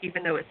opinion,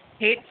 even though it's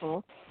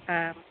painful,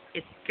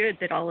 it's good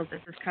that all of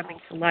this is coming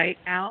to light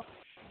now.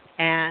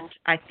 And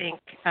I think,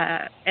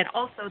 and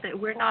also that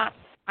we're not,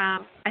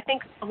 I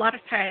think a lot of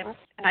times,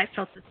 and I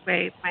felt this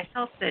way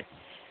myself, that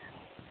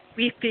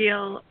we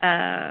feel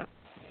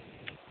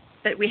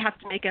that we have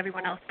to make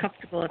everyone else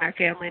comfortable in our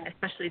family, and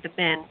especially the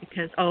men,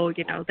 because,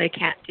 they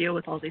can't deal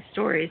with all these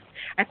stories.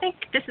 I think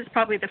this is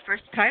probably the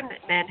first time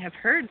that men have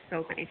heard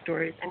so many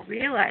stories and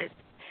realized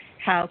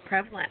how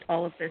prevalent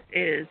all of this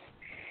is,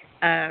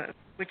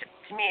 which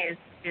to me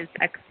is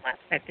excellent.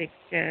 I think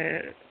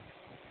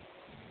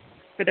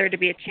for there to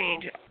be a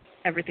change,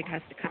 everything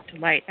has to come to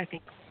light. I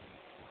think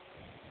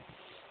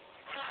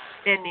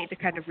men need to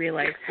kind of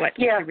realize what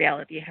the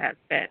reality has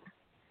been.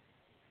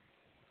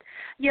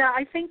 Yeah,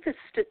 I think the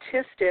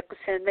statistics,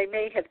 and they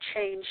may have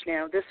changed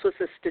now. This was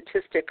a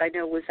statistic I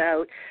know was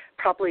out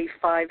probably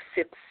 5-6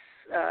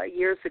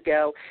 years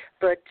ago,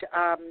 but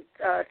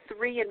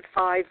 3 in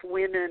 5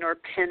 women are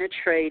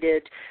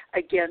penetrated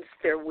against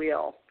their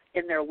will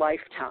in their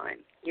lifetime.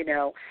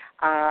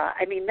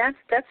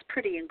 That's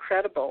pretty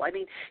incredible.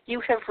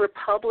 You have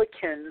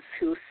Republicans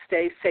who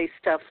say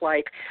stuff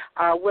like,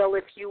 well,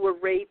 if you were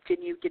raped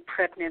and you get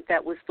pregnant,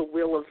 that was the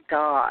will of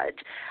God.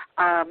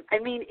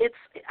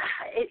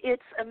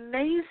 It's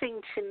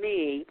amazing to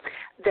me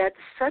that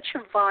such a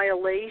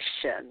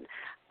violation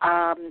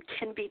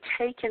can be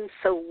taken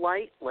so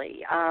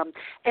lightly.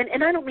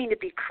 And I don't mean to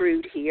be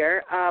crude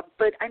here,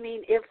 but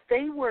if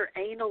they were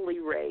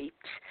anally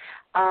raped,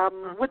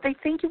 would they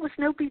think it was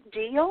no big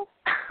deal?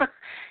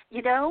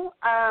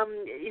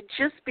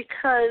 Just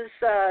because,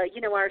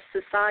 our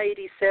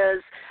society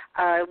says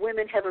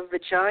women have a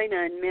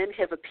vagina and men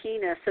have a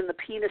penis, and the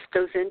penis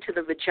goes into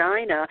the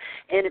vagina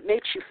and it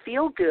makes you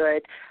feel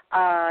good.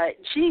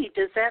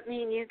 Does that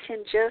mean you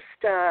can just,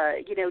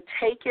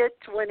 take it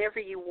whenever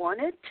you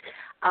want it?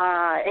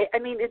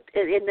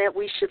 In that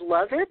we should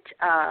love it.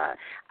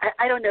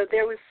 I don't know.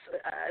 There was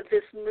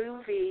this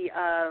movie,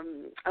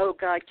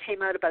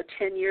 came out about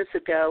 10 years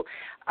ago.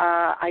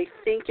 I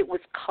think it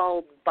was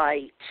called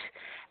Bite.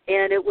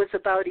 And it was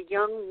about a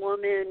young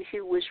woman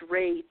who was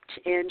raped,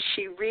 and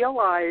she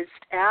realized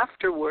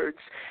afterwards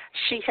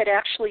she had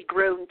actually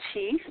grown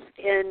teeth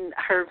in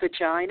her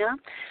vagina.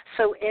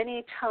 So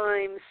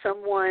anytime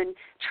someone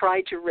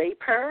tried to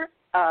rape her,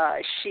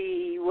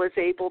 she was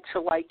able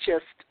to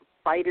just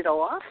bite it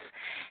off.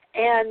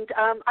 And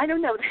I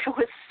don't know, there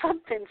was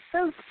something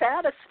so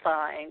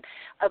satisfying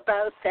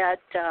about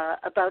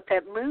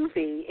that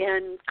movie.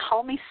 And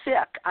call me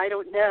sick, I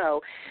don't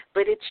know,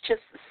 but it's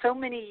just so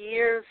many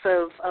years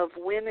of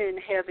women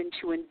having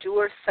to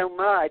endure so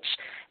much.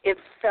 It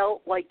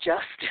felt like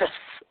justice.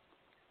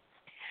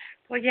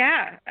 Well,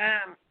 yeah.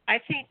 I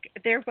think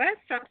there was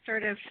some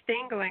sort of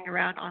thing going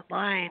around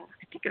online,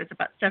 I think it was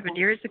about 7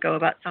 years ago,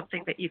 about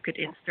something that you could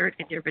insert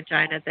in your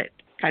vagina that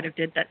kind of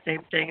did that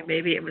same thing. And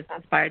maybe it was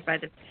inspired by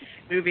the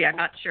movie. I'm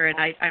not sure. And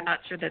I'm not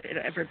sure that it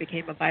ever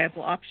became a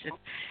viable option.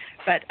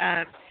 But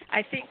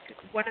I think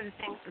one of the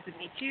things with the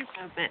Me Too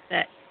movement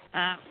that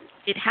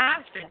it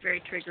has been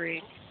very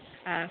triggering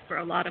for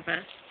a lot of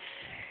us.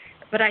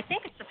 But I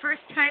think it's the first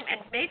time,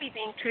 and maybe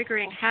being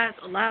triggering has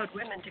allowed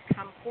women to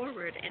come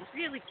forward and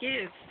really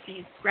give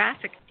these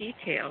graphic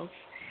details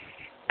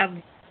of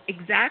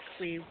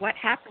exactly what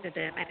happened to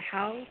them and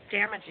how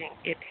damaging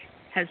it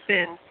has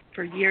been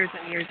for years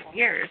and years and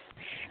years.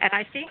 And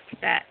I think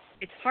that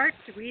it's hard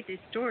to read these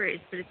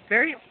stories, but it's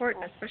very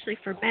important, especially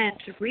for men,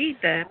 to read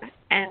them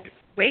and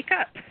wake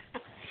up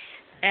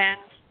and,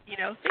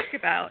 think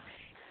about,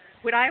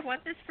 would I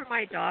want this for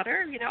my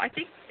daughter? I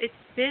think it's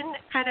been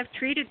kind of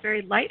treated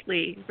very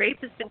lightly. Rape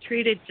has been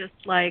treated just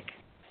like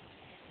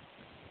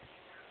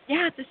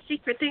yeah, it's a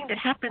secret thing that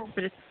happens,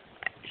 but it's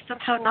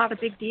somehow not a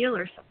big deal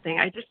or something.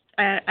 I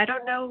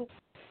don't know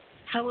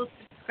how else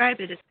to describe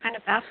it. It's kind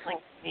of baffling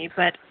to me,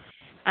 but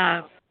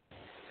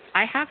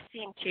I have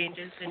seen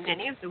changes in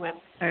many of the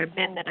women or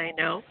men that I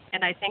know,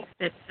 and I think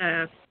that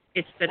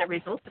it's been a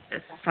result of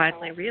this and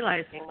finally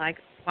realizing,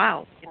 like,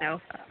 wow,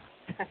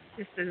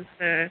 this has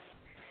to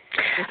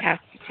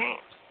change.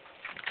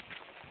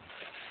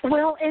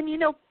 Well, and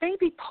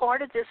maybe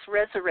part of this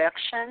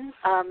resurrection,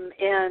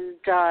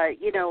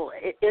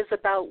 is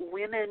about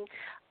women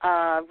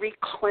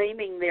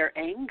reclaiming their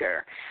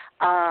anger.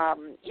 I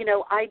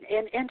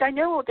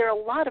know there are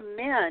a lot of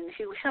men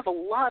who have a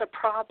lot of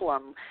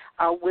problem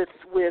with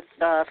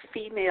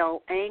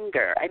female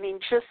anger. I mean,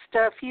 just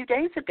a few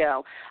days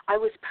ago, I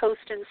was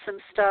posting some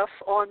stuff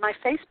on my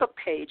Facebook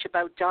page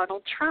about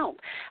Donald Trump.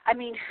 I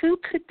mean, who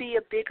could be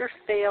a bigger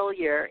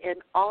failure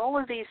in all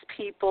of these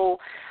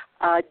people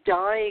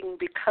dying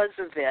because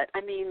of it?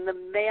 I mean, the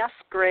mass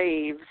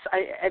graves,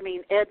 I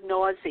mean, ad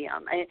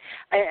nauseum.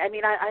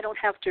 I don't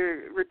have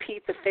to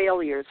repeat the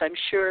failures. I'm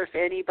sure if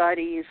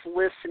anybody's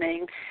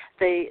listening,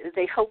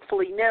 they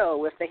hopefully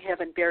know if they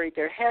haven't buried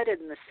their head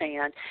in the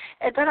sand.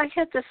 But I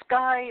had this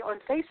guy on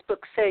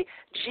Facebook say,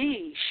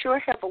 gee, sure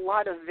have a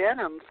lot of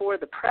venom for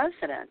the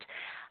president.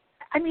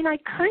 I mean, I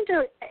kind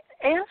of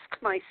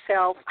ask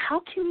myself, how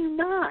can you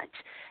not?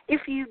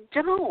 If you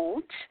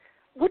don't,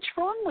 what's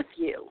wrong with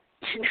you?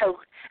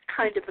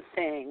 Kind of a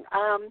thing.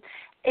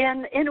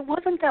 And it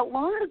wasn't that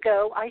long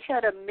ago I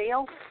had a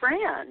male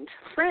friend,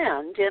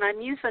 and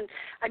I'm using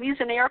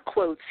air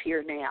quotes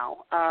here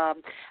now,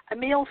 a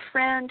male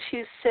friend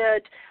who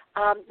said,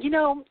 I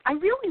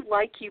really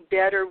like you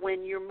better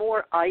when you're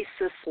more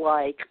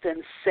ISIS-like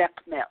than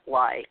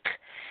Sekhmet-like.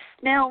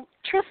 Now,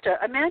 Trista,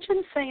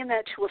 imagine saying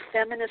that to a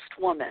feminist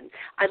woman.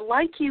 I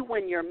like you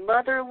when you're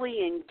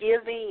motherly and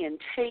giving and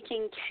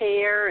taking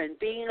care and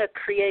being a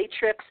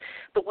creatrix,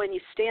 but when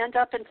you stand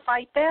up and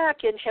fight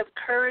back and have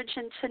courage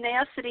and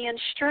tenacity and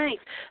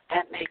strength,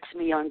 that makes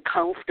me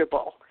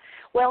uncomfortable.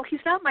 Well,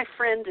 he's not my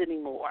friend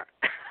anymore.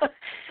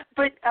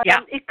 But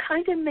It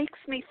kind of makes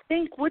me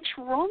think, what's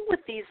wrong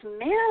with these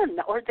men?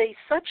 Are they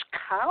such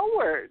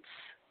cowards?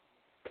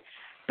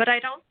 But I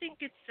don't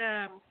think it's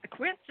a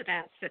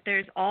coincidence that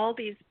there's all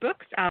these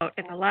books out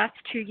in the last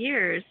 2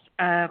 years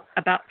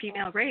about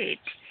female rage.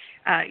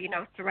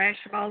 Soraya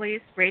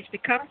Shamali's Rage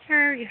Becomes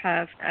Her. You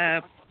have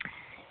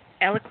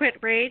Eloquent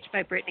Rage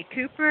by Brittany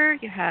Cooper.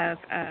 You have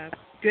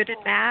Good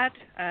and Mad,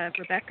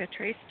 Rebecca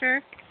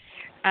Traister.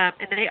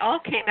 And they all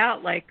came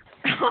out like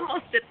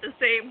almost at the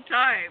same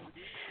time.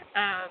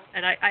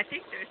 And I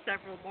think there's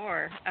several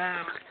more.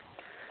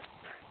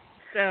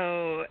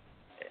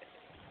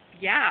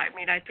 Yeah, I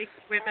mean, I think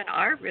women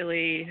are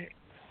really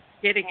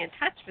getting in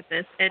touch with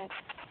this. And,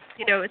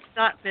 it's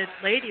not been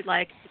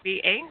ladylike to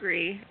be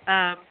angry.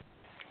 I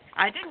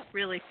didn't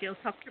really feel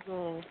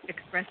comfortable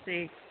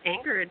expressing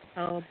anger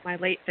until my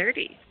late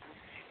 30s.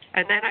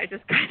 And then I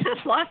just kind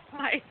of lost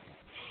my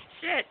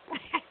shit.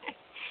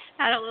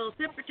 Had a little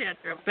temper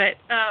tantrum. But,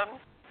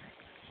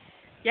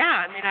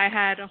 I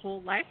had a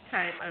whole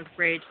lifetime of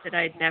rage that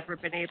I'd never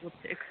been able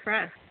to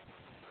express.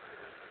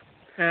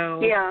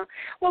 So, yeah.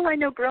 Well, I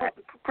know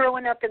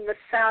growing up in the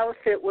South,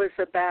 it was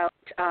about,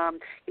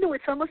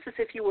 it's almost as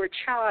if you were a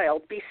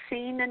child. Be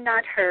seen and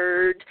not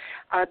heard.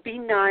 Be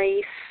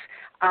nice.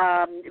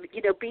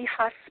 Be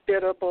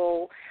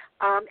hospitable.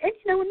 And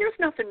there's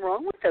nothing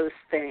wrong with those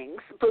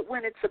things. But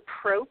when it's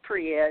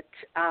appropriate,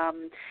 I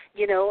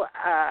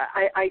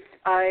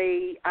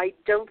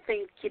don't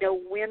think,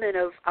 women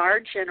of our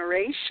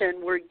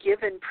generation were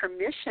given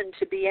permission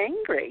to be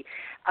angry.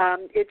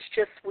 It's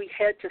just we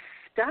had to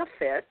stuff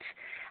it.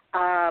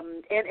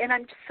 And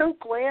I'm so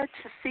glad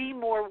to see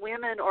more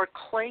women are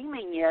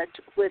claiming it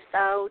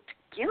without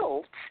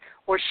guilt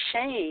or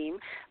shame,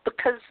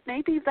 because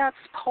maybe that's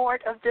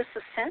part of this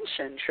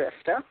ascension,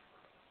 Trista.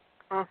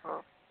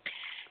 Uh-huh.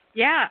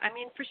 Yeah, I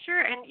mean, for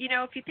sure. And,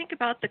 if you think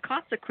about the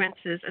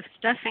consequences of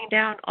stuffing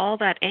down all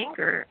that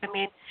anger, I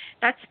mean,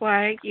 that's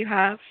why you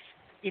have,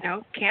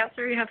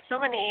 cancer. You have so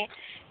many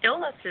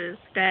illnesses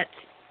that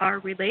are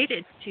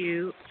related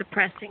to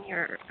suppressing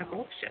your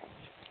emotions.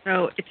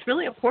 So it's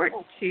really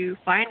important to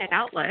find an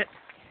outlet.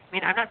 I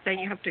mean, I'm not saying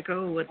you have to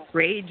go with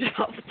rage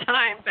all the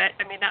time, but,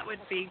 that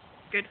wouldn't be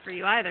good for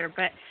you either.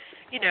 But,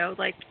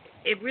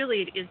 it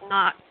really is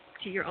not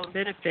to your own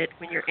benefit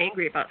when you're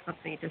angry about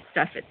something to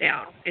stuff it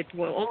down. It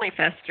will only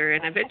fester,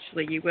 and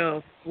eventually you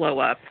will blow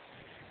up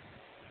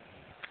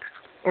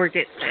or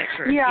get sick.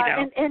 Or,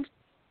 and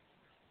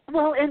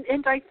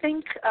I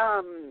think,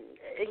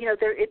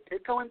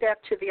 going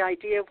back to the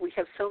idea of we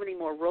have so many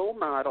more role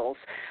models.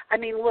 I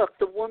mean, look,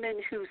 the woman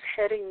who's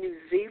heading New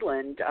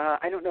Zealand,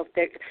 I don't know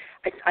if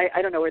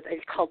I don't know if they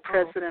called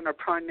president or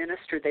prime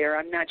minister there.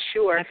 I'm not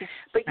sure.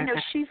 But,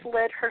 she's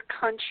led her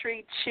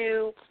country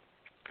to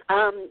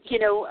a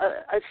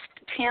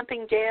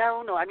tamping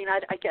down. I mean,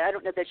 I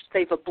don't know that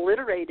they've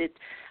obliterated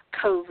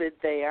COVID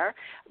there,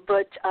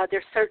 but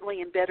they're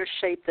certainly in better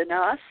shape than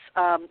us.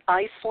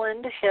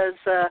 Iceland has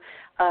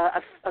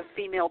a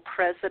female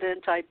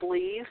president, I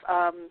believe.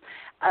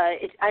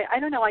 I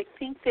don't know. I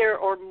think there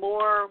are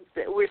more.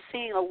 We're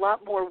seeing a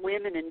lot more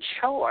women in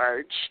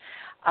charge.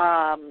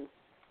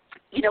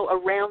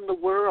 Around the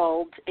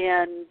world,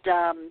 and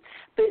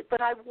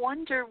but I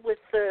wonder with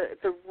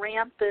the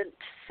rampant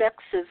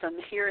sexism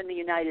here in the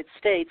United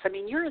States. I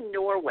mean, you're in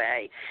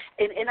Norway,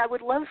 and I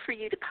would love for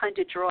you to kind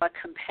of draw a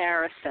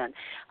comparison.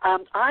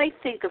 I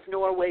think of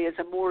Norway as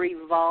a more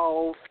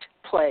evolved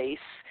place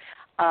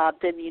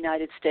than the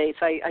United States.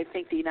 I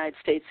think the United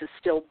States is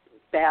still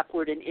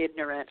backward and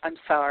ignorant. I'm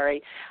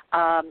sorry,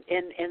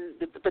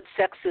 but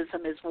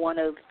sexism is one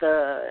of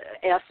the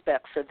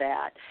aspects of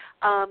that.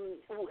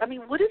 I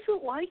mean, what is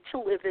it like to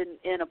live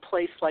in a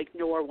place like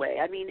Norway?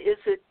 I mean,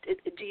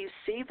 do you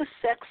see the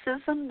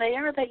sexism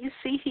there that you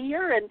see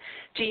here, and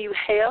do you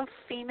have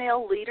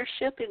female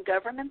leadership in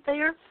government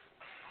there?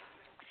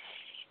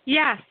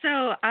 Yeah, so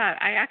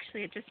I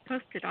actually just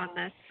posted on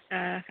this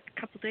a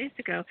couple days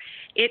ago.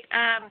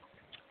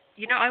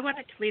 I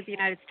wanted to leave the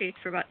United States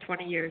for about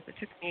 20 years. It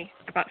took me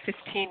about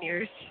 15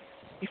 years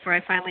before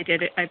I finally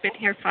did it. I've been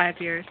here 5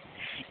 years.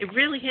 It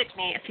really hit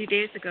me a few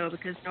days ago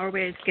because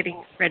Norway is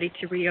getting ready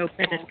to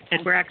reopen,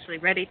 and we're actually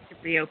ready to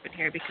reopen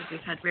here because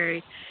we've had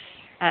very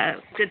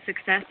good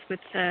success with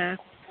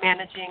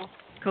managing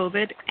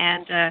COVID.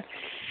 And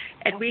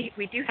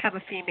we do have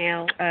a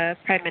female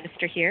prime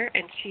minister here,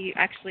 and she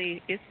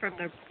actually is from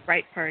the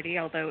right party,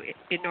 although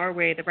in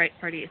Norway the right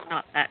party is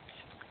not that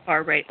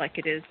far right like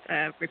it is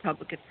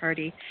Republican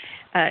Party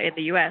in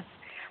the U.S.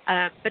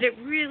 But it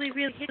really,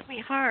 really hit me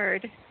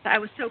hard. I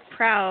was so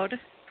proud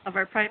of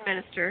our Prime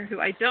Minister, who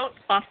I don't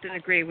often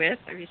agree with.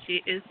 I mean,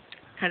 she is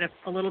kind of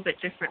a little bit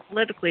different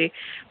politically.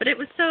 But it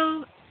was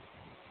so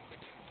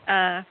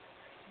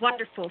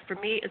wonderful for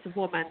me as a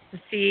woman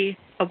to see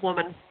a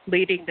woman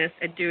leading this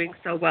and doing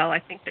so well. I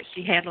think that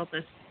she handled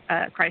this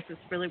crisis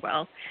really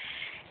well.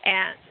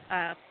 And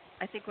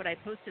I think what I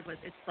posted was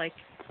it's like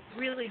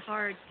really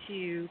hard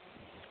to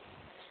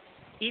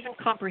even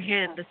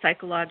comprehend the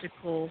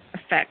psychological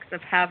effects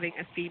of having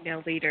a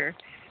female leader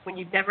when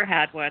you've never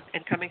had one,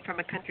 and coming from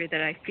a country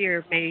that I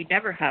fear may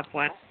never have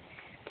one.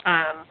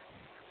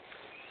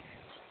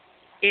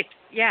 It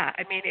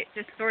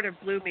just sort of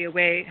blew me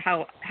away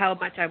how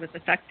much I was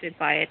affected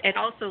by it. And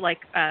also, like,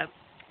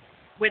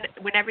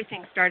 when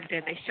everything started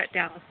and they shut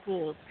down the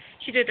schools,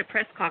 she did a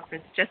press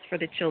conference just for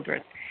the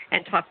children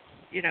and talked,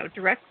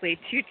 directly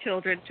to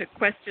children, took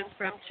questions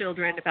from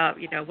children about,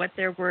 what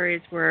their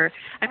worries were.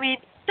 I mean,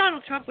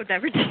 Donald Trump would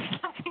never do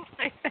something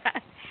like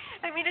that.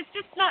 I mean, it's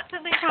just not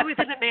something probably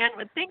that a man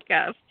would think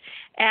of.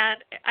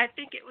 And I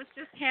think it was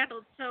just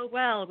handled so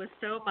well with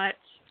so much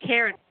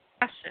care and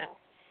passion.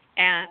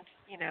 And,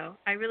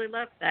 I really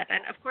loved that.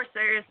 And, of course,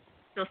 there is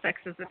still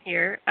sexism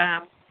here.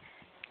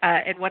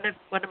 And one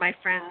of my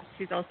friends,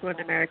 who's also an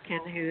American,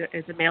 who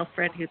is a male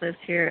friend who lives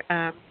here,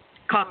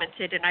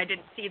 commented, and I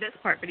didn't see this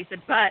part, but he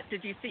said, but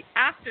did you see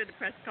after the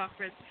press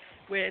conference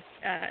with,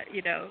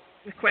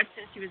 the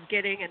questions she was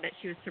getting and that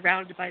she was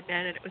surrounded by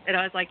men, and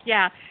I was like,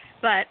 yeah,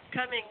 but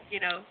coming,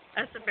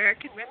 us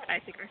American women, I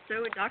think, are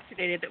so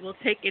indoctrinated that we'll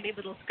take any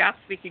little scraps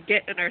we can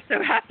get and are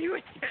so happy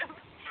with them.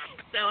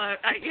 So I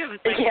was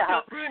like,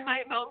 don't ruin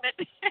my moment.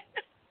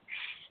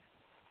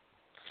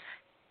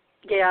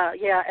 Yeah,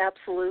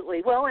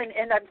 absolutely. Well,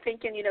 and I'm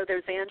thinking,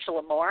 there's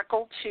Angela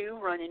Merkel too,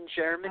 running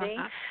Germany.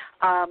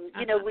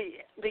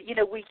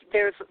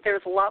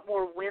 There's a lot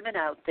more women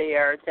out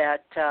there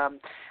that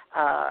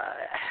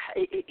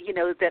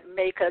that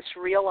make us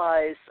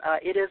realize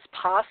it is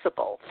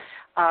possible.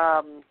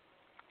 I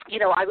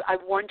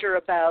wonder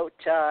about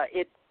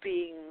it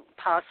being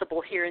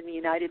possible here in the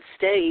United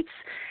States,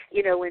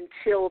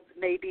 until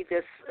maybe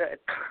this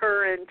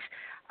current.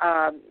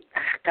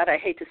 God, I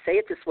hate to say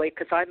it this way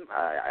because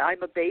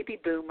I'm a baby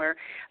boomer,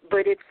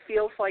 but it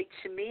feels like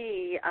to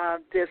me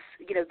the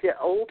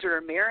older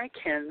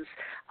Americans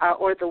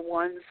are the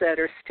ones that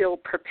are still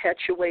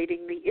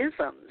perpetuating the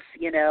isms.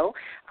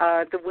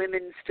 The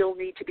women still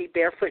need to be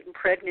barefoot and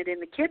pregnant in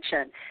the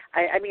kitchen.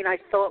 I mean, I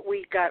thought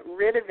we got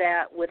rid of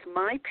that with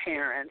my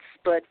parents,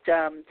 but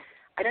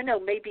I don't know,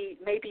 maybe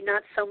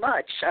not so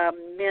much.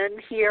 Men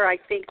here, I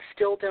think,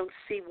 still don't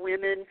see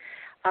women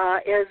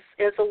as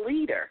a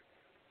leader.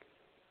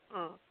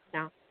 Oh,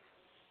 no.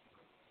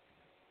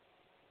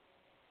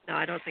 No,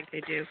 I don't think they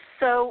do.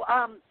 So,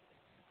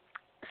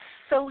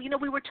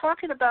 we were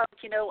talking about,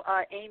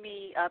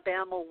 Amy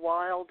Bammel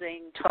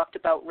Wildin talked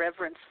about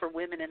reverence for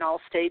women in all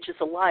stages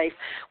of life.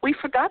 We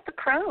forgot the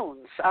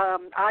crones.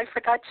 I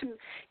forgot to,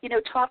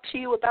 talk to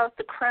you about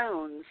the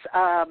crones.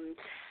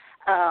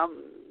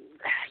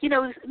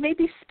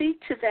 Maybe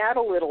speak to that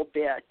a little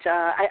bit.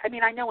 I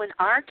mean, I know in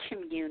our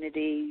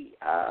community,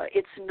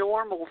 it's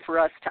normal for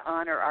us to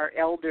honor our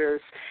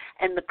elders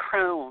and the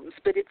crones,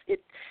 but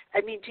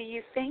I mean, do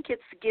you think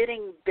it's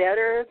getting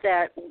better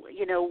that,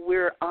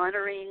 we're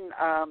honoring,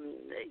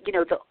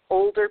 the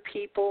older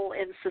people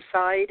in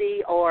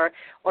society, or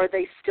are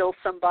they still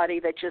somebody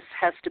that just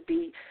has to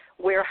be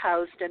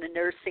warehoused in a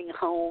nursing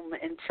home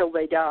until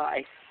they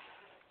die.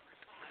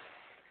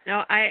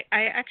 No, I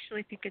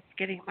actually think it's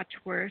getting much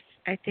worse.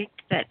 I think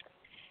that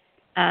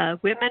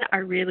women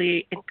are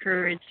really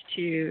encouraged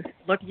to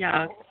look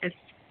young as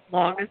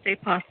long as they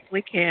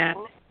possibly can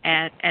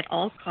and at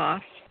all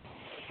costs,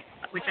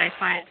 which I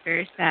find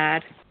very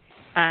sad.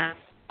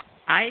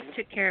 I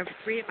took care of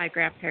 3 of my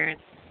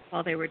grandparents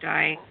while they were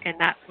dying, and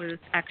that was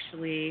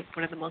actually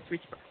one of the most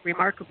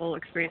remarkable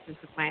experiences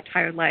of my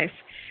entire life.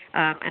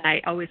 And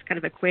I always kind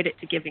of equate it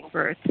to giving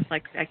birth.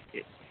 Like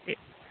it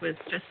was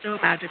just so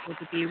magical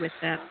to be with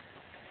them,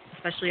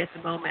 especially at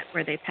the moment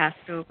where they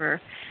passed over.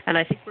 And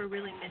I think we're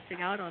really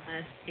missing out on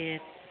this in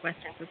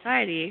Western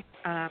society.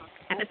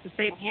 And it's the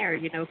same here.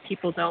 You know,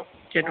 people don't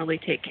generally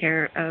take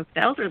care of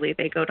the elderly.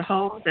 They go to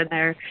homes and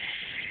they're,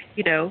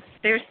 you know,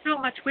 there's so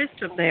much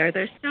wisdom there.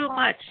 There's so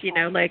much, you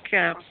know, like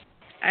I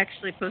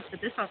actually posted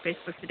this on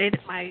Facebook today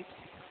that my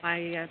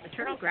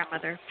maternal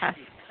grandmother passed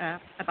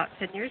about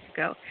 10 years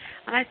ago,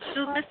 and I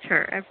still miss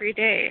her every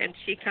day, and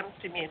she comes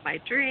to me in my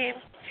dreams,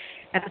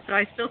 and so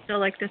I still feel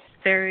like this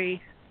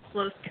very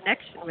close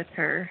connection with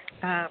her.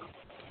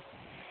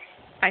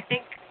 I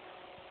think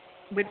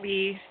when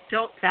we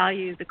don't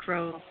value the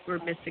crones, we're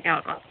missing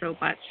out on so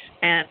much,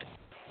 and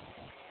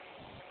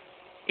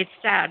it's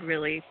sad,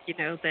 really, you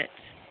know, that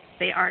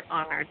they aren't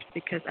honored,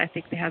 because I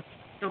think they have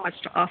so much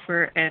to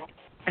offer, and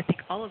I think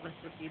all of us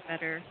would be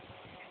better.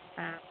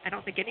 I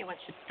don't think anyone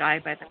should die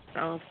by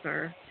themselves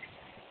or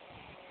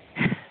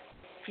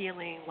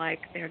feeling like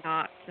they're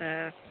not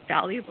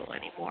valuable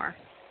anymore.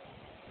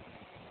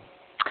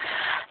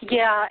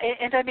 Yeah,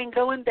 and I mean,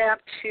 going back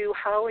to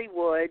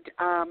Hollywood,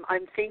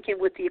 I'm thinking,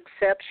 with the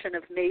exception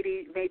of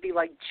maybe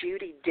like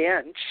Judi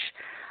Dench,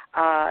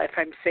 if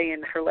I'm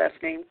saying her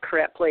last name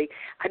correctly,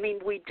 I mean,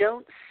 we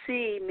don't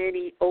see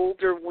many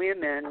older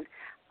women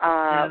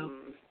No.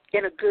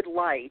 in a good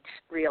light,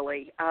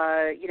 really.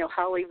 You know,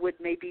 Hollywood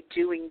may be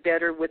doing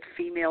better with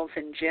females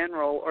in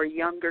general, or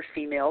younger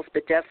females,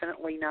 but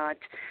definitely not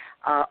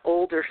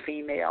older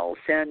females.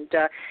 And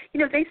you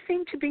know, they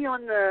seem to be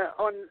in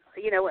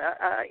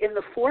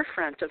the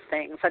forefront of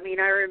things. I mean,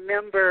 I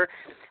remember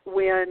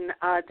when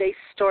they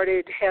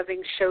started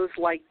having shows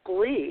like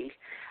Glee,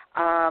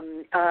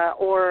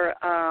 or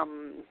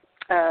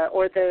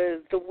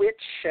the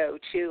witch show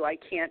too. I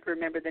can't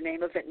remember the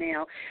name of it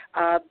now,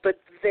 but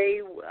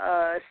they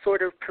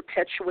sort of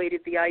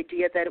perpetuated the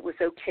idea that it was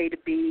okay to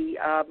be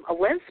a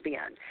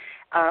lesbian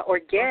or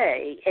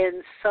gay,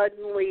 and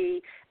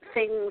suddenly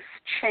things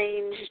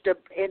changed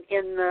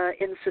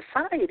in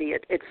society.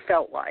 It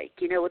felt like,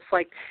 you know, it's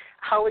like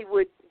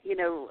Hollywood, you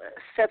know,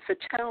 sets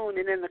a tone,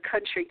 and then the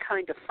country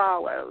kind of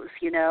follows,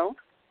 you know.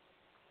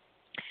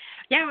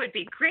 Yeah, it would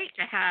be great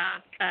to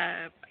have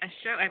a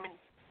show. I mean,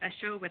 a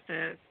show with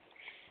a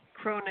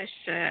cronish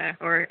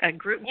or a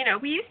group. You know,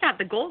 we used to have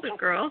the Golden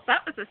Girls.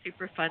 That was a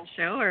super fun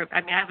show. Or,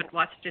 I mean, I haven't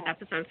watched an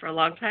episode for a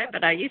long time,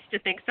 but I used to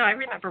think so. I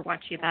remember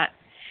watching that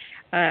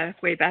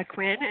way back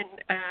when.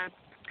 And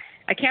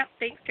I can't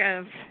think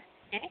of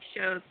any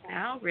shows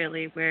now,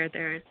 really, where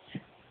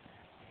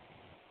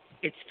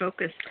it's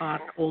focused on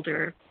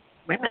older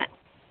women.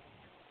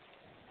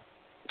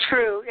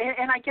 True,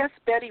 and I guess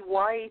Betty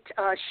White,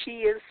 she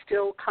is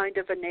still kind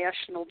of a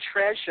national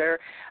treasure,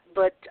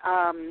 but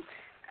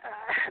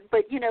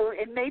you know,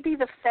 and maybe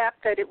the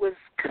fact that it was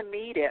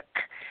comedic,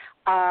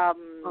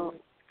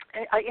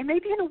 it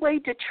maybe in a way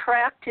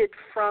detracted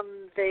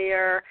from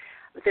their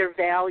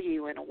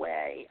value in a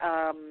way.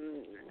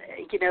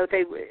 You know,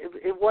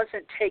 it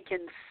wasn't taken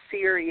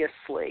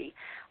seriously.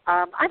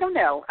 I don't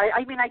know.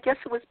 I mean, I guess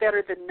it was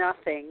better than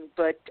nothing,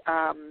 but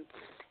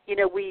you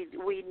know, we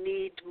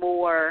need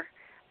more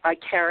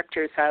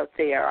characters out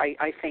there,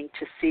 I think,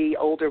 to see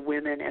older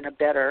women in a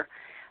better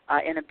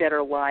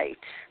light,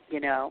 you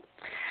know.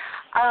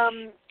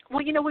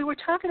 Well, you know, we were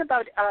talking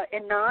about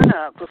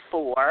Inanna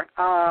before.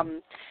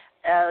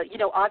 You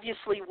know,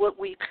 obviously what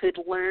we could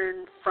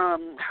learn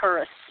from her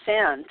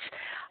ascent,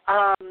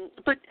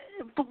 but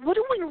what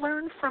do we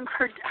learn from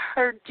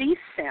her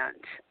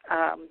descent,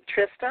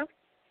 Trista?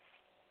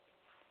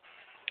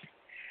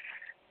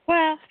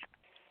 Well,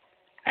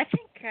 I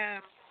think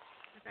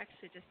I've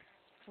actually just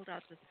pulled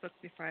out this book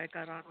before I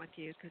got on with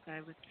you, because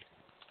I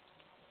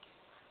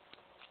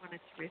wanted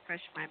to refresh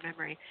my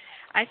memory.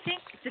 I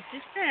think the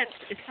descent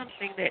is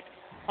something that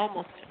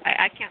almost,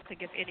 I can't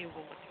think of any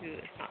woman who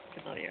is not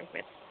familiar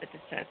with the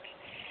descent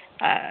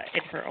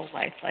in her own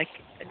life. Like,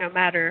 no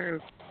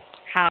matter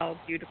how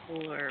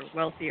beautiful or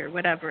wealthy or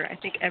whatever, I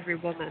think every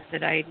woman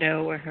that I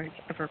know or has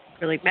ever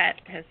really met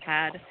has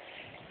had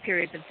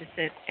periods of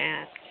descent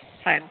and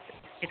times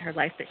in her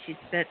life that she's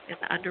spent in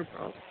the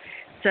underworld.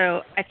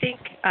 So I think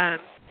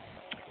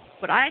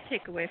what I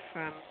take away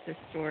from this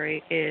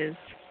story is,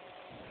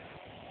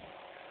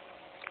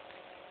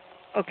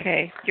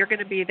 okay, you're going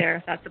to be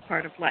there. That's a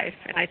part of life.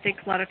 And I think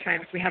a lot of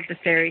times we have the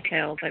fairy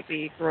tale that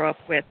we grow up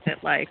with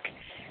that, like,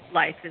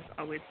 life is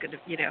always going to,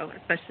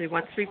 especially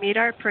once we meet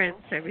our prince,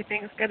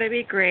 everything's going to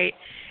be great.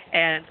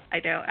 And I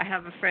know I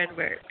have a friend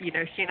where,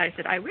 she and I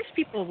said, I wish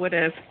people would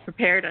have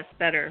prepared us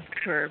better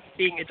for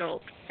being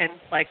adults and,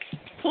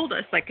 told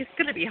us, it's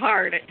going to be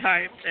hard at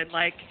times and,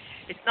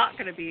 it's not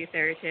going to be a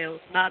fairy tale.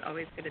 It's not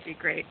always going to be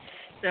great.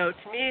 So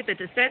to me, the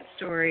descent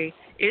story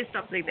is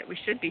something that we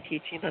should be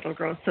teaching little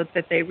girls so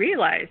that they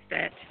realize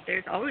that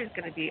there's always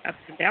going to be ups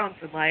and downs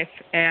in life,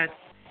 and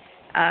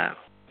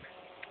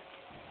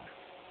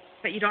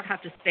but you don't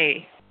have to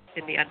stay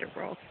in the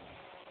underworld.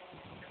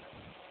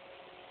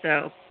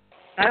 So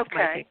that's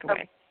my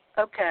takeaway.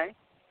 Okay.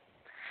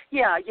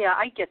 Yeah,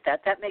 I get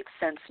that. That makes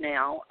sense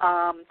now.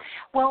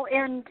 Well,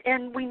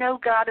 and we know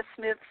goddess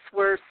myths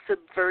were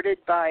subverted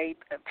by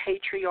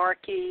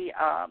patriarchy.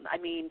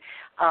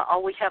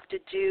 All we have to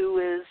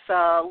do is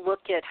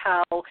look at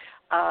how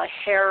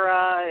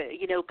Hera,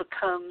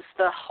 becomes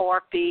the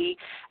harpy,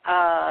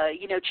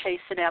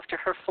 chasing after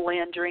her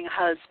philandering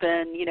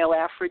husband.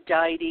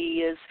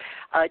 Aphrodite is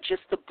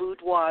just the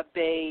boudoir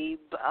babe.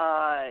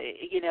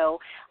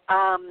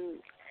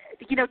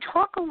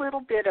 Talk a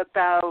little bit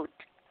about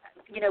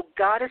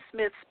goddess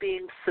myths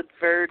being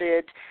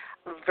subverted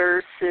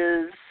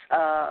versus,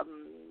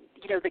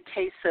 the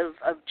case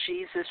of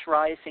Jesus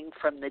rising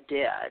from the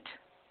dead.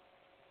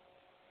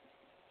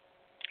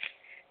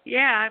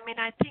 Yeah, I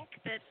think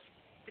that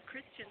the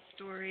Christian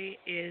story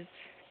it's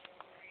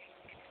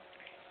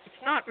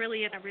not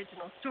really an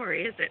original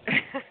story, is it?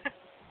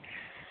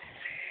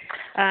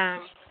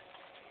 And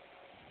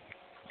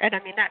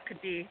that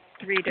could be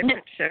 3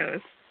 different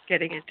shows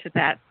getting into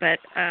that, but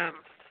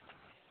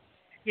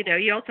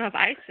you also have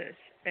Isis,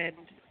 and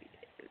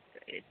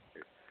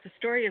the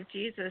story of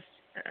Jesus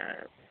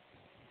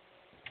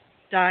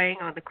dying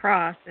on the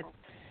cross and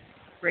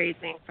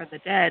raising from the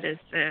dead is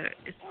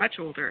much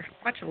older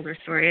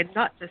story, and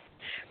not just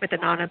with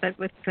Inanna, but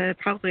with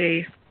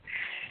probably,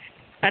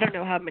 I don't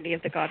know how many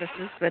of the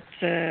goddesses, but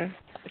at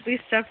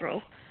least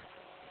several.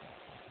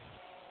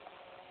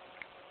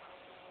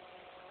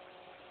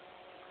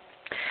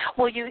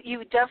 Well,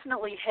 you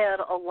definitely had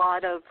a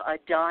lot of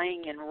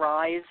dying and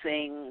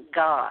rising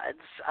gods.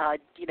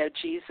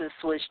 Jesus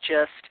was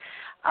just,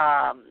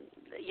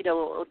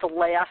 the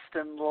last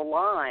in the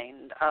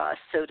line,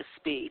 so to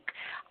speak.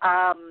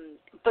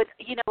 But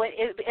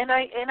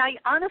I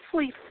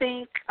honestly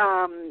think,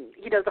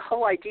 the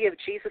whole idea of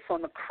Jesus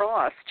on the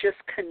cross just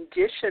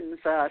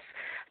conditions us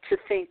to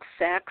think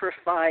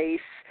sacrifice,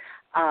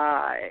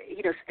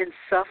 and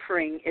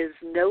suffering is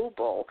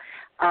noble.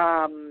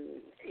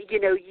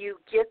 You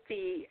get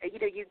the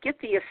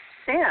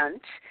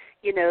ascent,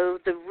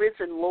 the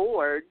risen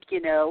Lord,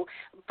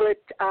 but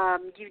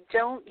you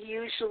don't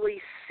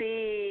usually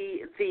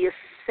see the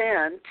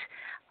ascent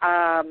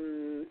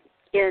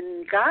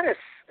in goddess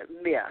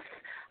myth.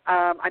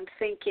 I'm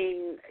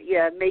thinking,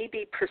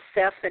 maybe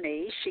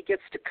Persephone, she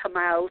gets to come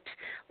out,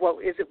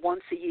 is it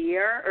once a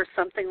year or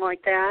something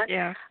like that?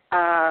 Yeah.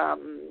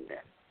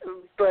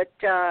 But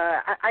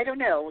I don't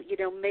know.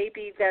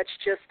 Maybe that's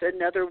just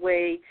another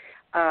way,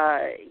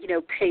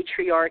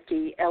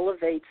 patriarchy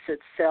elevates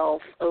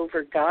itself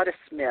over goddess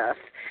myth.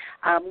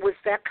 Was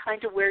that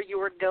kind of where you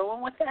were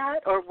going with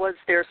that, or was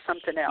there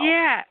something else?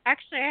 Yeah,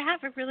 actually, I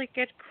have a really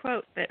good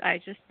quote that I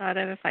just thought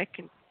of if I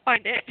can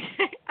find it.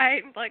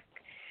 I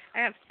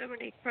have so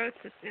many quotes,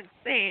 it's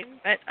insane.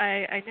 But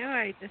I know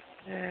I just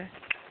used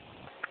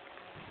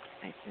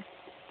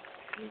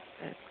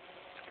it.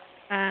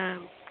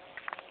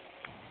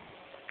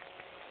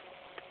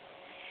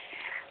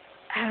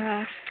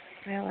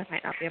 Well, I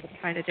might not be able to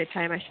find it in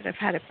time. I should have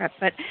had it prepped.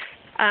 But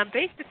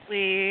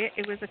basically,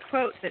 it was a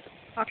quote that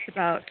talks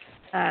about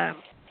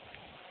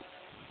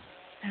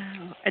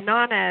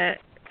Inanna,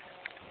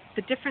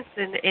 the difference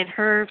in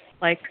her,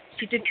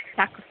 she didn't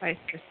sacrifice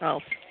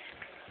herself.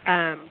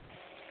 I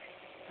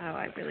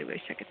really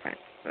wish I could find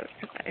the quote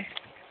because I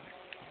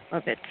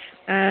love it.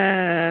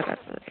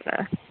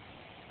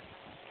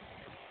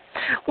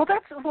 Well,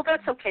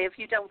 that's okay if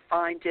you don't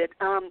find it.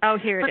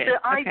 Here it is.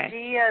 But the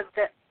idea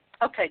that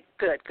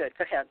good. Go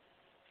ahead.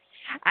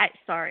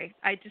 Sorry.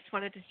 I just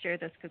wanted to share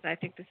this because I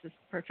think this is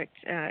perfect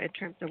in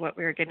terms of what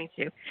we were getting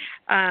to.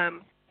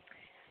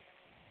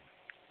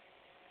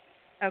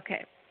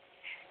 Okay.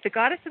 The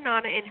goddess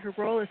Inanna, in her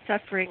role as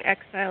suffering,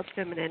 exiled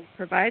feminine,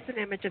 provides an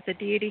image of the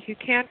deity who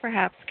can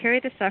perhaps carry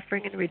the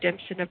suffering and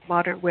redemption of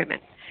modern women.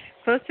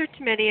 Closer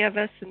to many of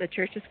us in the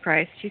Church's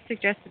Christ, she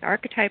suggests an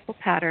archetypal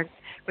pattern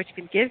which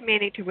can give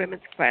meaning to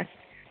women's quest,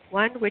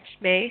 one which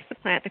may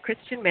supplant the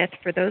Christian myth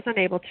for those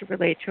unable to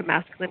relate to a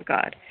masculine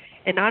god.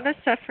 Inanna's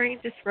suffering,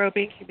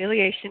 disrobing,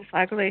 humiliation,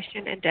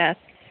 flagellation, and death,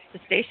 the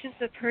stations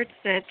of her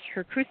descent,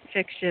 her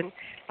crucifixion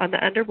on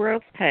the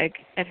underworld's peg,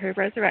 and her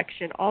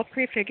resurrection all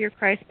prefigure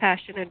Christ's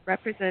passion and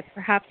represent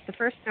perhaps the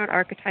first known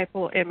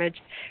archetypal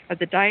image of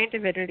the dying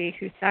divinity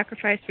whose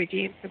sacrifice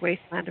redeems the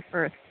wasteland of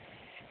earth.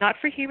 Not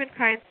for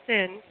humankind's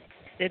sin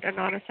did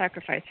Inanna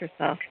sacrifice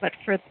herself, but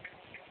for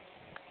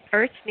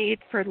Earth's need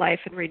for life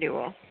and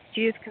renewal.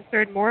 She is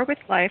concerned more with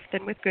life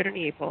than with good and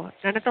evil.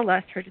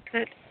 Nonetheless, her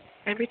descent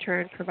and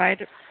return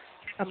provide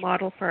a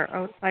model for our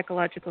own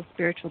psychological,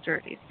 spiritual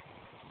journeys.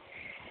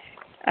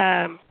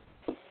 I'll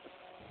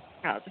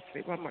just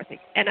read one more thing.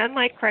 And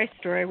unlike Christ's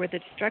story, where the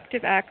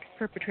destructive acts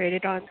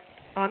perpetrated on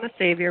the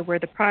Savior were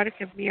the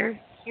product of mere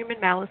human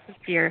malice and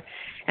fear,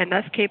 and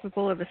thus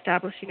capable of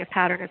establishing a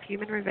pattern of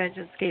human revenge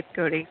and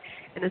scapegoating,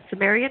 in the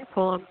Sumerian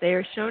poem, they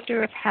are shown to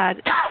have had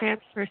a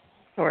transverse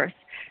source.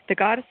 The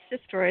goddess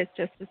destroys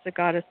just as the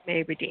goddess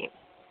may redeem.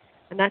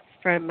 And that's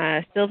from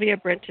Sylvia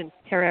Brenton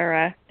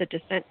Pereira, The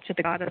Descent to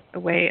the Goddess, A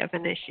Way of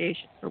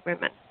Initiation for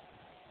Women.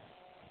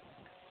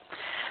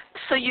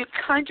 So you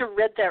kind of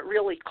read that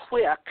really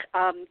quick.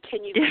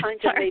 Can you kind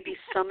of maybe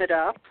sum it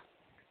up?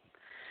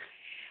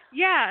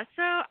 Yeah,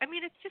 so, I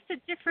mean, it's just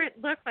a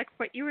different look, like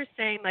what you were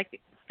saying,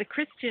 like the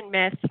Christian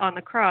myth on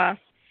the cross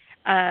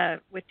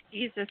with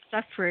Jesus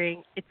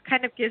suffering. It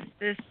kind of gives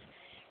this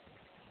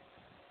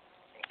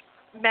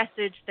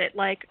message that,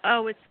 like,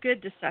 oh, it's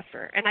good to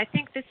suffer. And I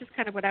think this is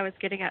kind of what I was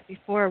getting at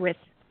before with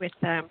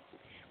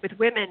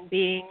women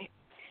being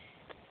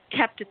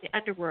kept in the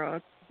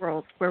underworld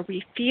world, where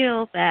we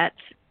feel that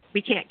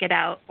we can't get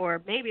out,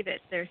 or maybe that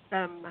there's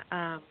some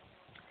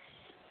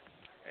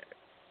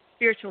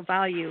spiritual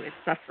value in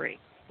suffering.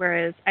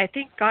 Whereas I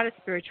think goddess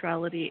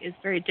spirituality is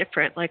very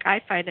different. Like, I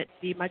find it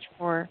to be much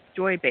more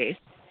joy-based,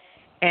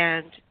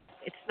 and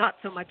it's not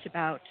so much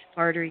about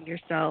martyring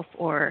yourself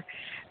or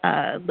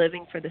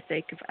living for the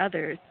sake of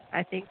others.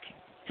 I think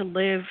to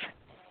live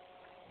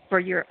for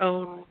your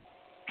own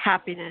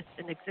happiness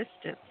and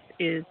existence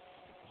is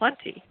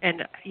plenty.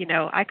 And, you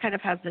know, I kind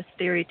of have this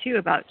theory, too,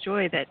 about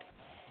joy, that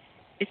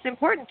it's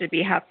important to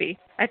be happy.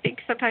 I think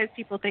sometimes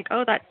people think,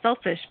 oh, that's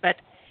selfish, but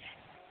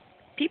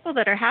people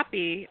that are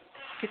happy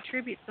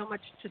contribute so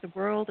much to the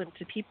world and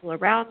to people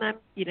around them.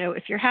 You know,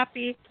 if you're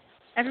happy,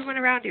 everyone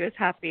around you is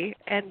happy.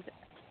 And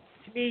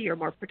to me, you're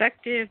more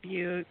productive.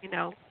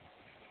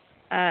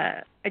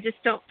 I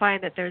just don't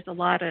find that there's a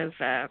lot of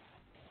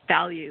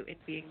value in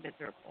being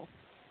miserable.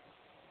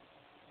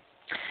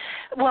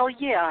 Well,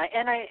 yeah,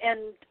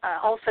 and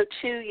also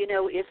too, you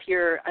know, if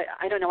you're,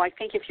 I don't know, I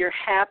think if you're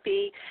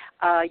happy,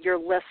 you're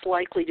less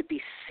likely to be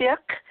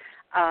sick.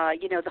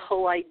 You know, the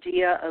whole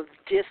idea of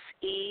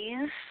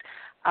dis-ease,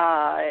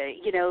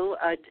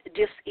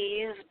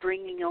 dis-ease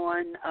bringing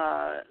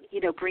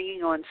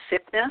on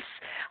sickness,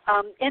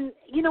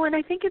 and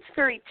I think it's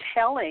very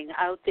telling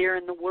out there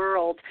in the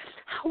world.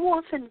 How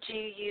often do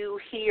you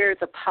hear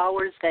the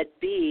powers that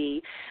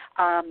be?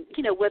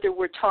 Whether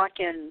we're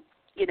talking,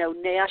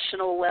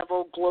 national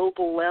level,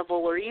 global level,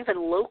 or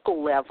even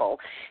local level,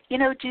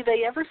 do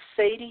they ever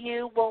say to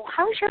you, well,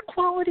 how's your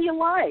quality of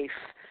life?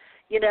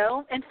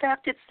 In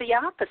fact, it's the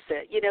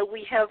opposite.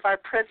 We have our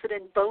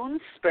President Bone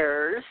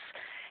Spurs,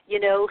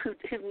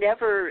 who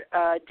never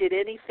did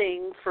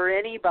anything for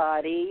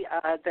anybody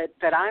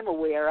that I'm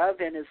aware of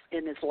in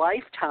his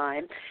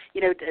lifetime.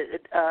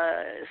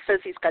 Says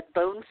he's got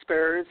bone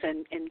spurs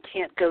and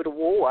can't go to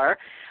war.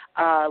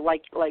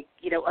 Like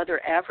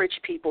other average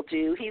people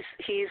do. He's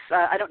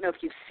I don't know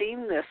if you've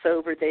seen this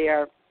over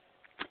there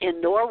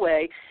in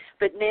Norway,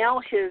 but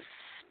now his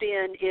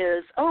spin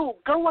is, oh,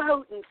 go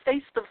out and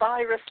face the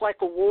virus like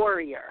a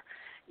warrior.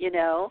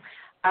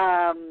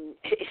 I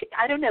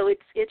don't know.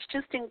 It's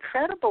just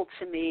incredible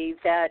to me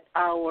that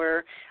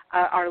our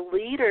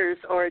leaders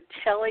are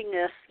telling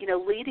us,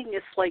 leading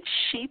us like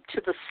sheep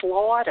to the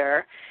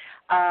slaughter,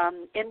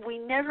 and we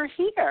never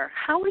hear,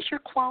 how is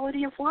your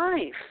quality of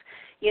life?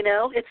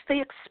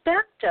 They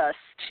expect us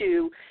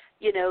to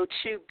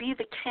be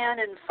the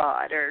cannon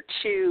fodder,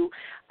 to,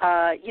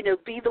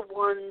 be the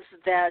ones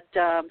that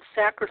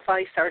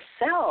sacrifice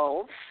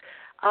ourselves,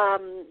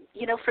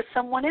 for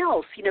someone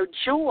else.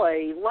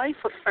 Joy, life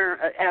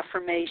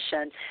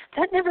affirmation,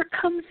 that never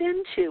comes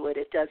into it,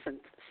 it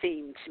doesn't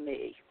seem to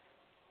me.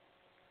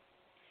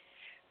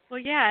 Well,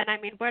 yeah, and I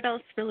mean, what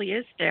else really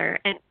is there?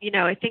 And,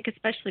 I think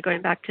especially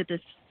going back to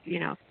this,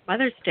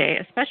 Mother's Day,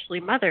 especially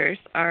mothers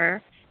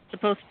are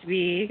supposed to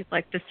be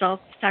like the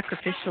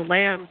self-sacrificial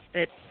lambs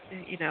that,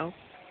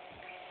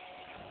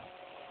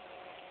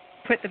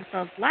 put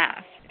themselves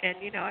last. And,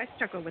 I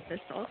struggle with this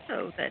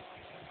also, that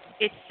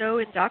it's so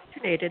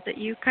indoctrinated that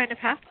you kind of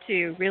have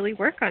to really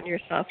work on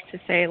yourself to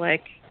say,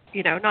 like,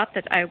 not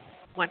that I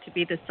want to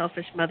be the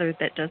selfish mother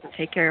that doesn't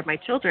take care of my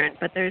children,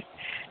 but there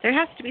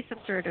has to be some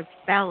sort of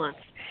balance.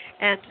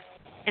 And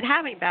in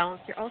having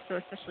balance, you're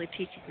also especially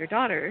teaching your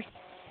daughters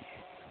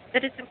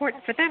that it's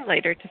important for them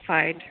later to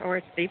find,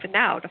 or even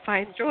now, to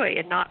find joy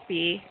and not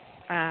be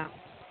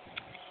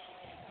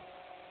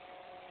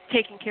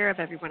taking care of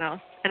everyone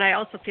else. And I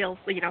also feel,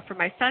 for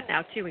my son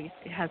now, too, he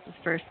has his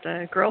first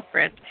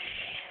girlfriend,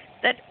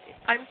 that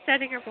I'm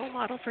setting a role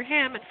model for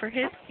him and for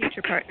his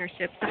future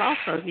partnerships. And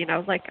also,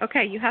 like,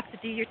 okay, you have to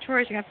do your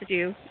chores, you have to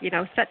do,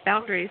 set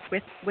boundaries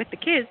with the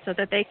kids so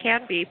that they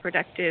can be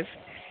productive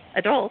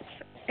adults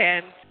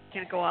and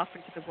can go off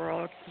into the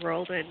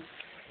world and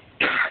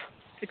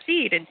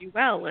succeed and do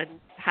well and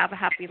have a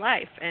happy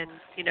life. And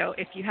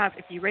if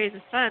you raise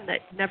a son that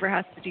never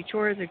has to do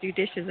chores or do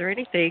dishes or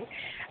anything,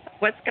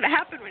 what's going to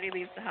happen when he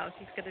leaves the house?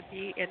 He's going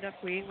to end up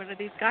being one of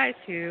these guys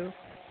who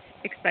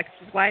expects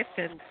his wife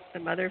and the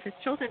mother of his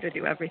children to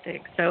do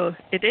everything. So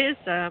it is,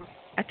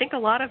 I think a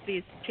lot of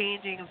these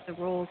changing of the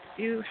roles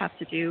do have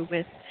to do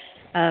with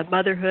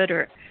motherhood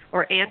or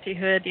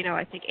auntyhood. You know,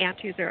 I think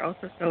aunties are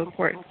also so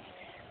important.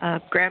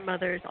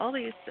 Grandmothers, all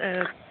these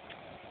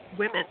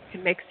women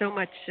can make so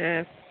much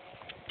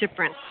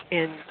difference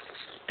in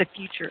the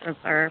future of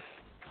our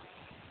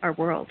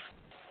world.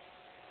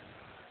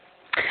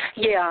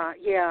 Yeah.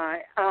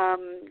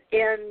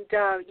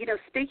 You know,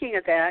 speaking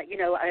of that, you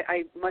know,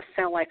 I must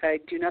sound like I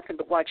do nothing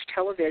but watch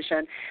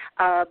television,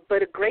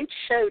 but a great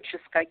show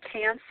just got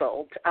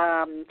canceled.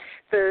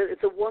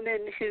 The woman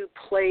who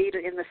played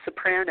in The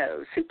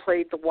Sopranos, who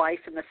played the wife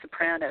in The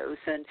Sopranos,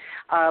 and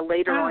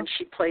later on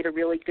she played a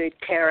really good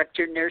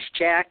character, Nurse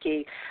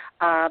Jackie.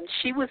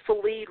 She was the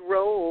lead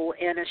role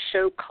in a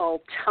show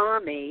called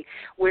Tommy,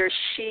 where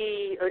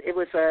it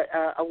was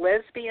a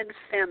lesbian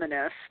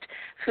feminist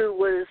who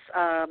was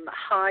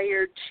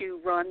hired to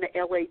run the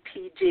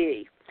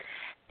LAPD.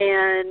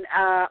 And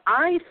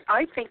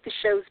I think the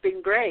show's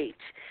been great.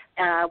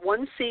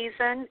 One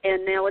season,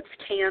 and now it's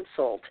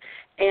canceled.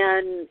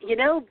 And, you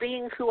know,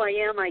 being who I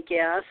am, I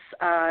guess,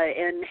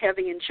 and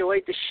having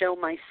enjoyed the show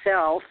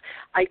myself,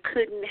 I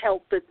couldn't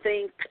help but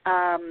think,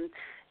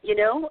 you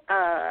know,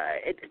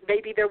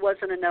 maybe there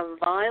wasn't enough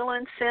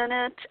violence in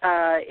it.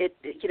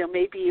 You know,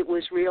 maybe it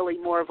was really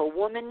more of a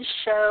woman's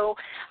show.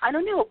 I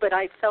don't know, but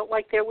I felt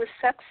like there was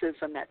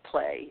sexism at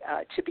play,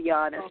 to be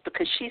honest,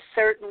 because she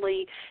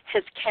certainly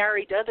has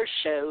carried other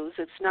shows.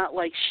 It's not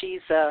like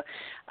she's a,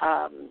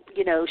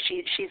 you know,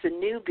 she's a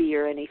newbie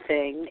or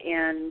anything.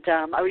 And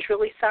I was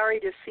really sorry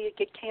to see it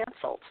get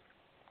canceled.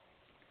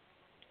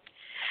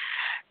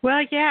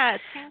 Well, yeah,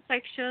 it seems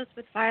like shows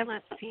with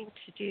violence seem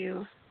to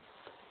do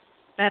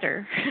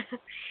better.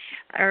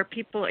 Or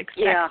people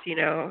expect, you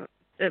know,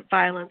 the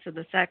violence and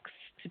the sex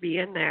to be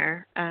in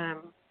there.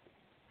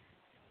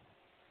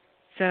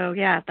 So,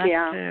 yeah, that's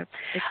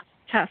it's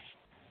tough.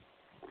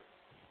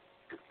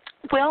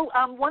 Well,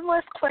 one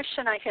last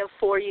question I have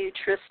for you,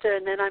 Trista,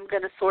 and then I'm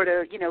going to sort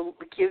of, you know,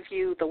 give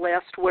you the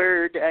last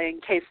word in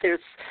case there's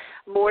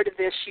more to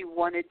this you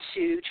wanted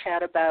to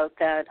chat about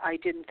that I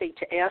didn't think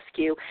to ask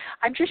you.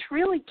 I'm just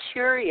really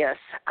curious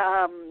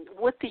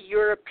what the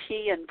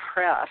European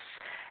press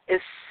is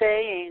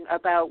saying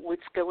about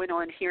what's going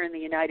on here in the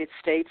United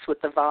States with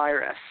the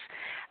virus.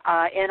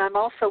 And I'm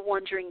also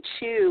wondering,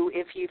 too,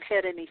 if you've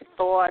had any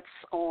thoughts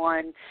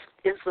on,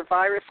 is the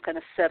virus going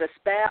to set us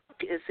back?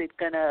 Is it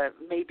going to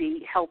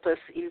maybe help us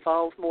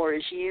evolve more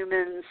as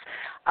humans?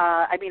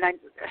 I mean,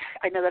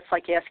 I know that's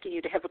like asking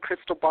you to have a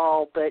crystal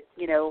ball, but,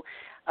 you know,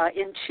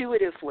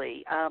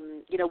 intuitively,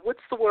 you know, what's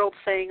the world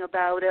saying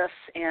about us?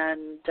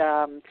 And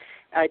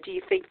do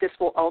you think this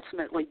will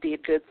ultimately be a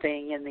good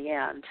thing in the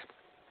end?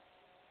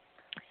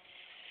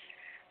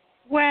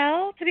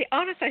 Well, to be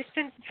honest, I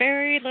spend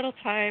very little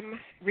time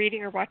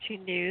reading or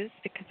watching news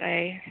because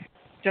I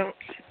don't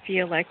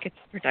feel like it's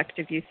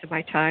productive use of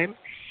my time.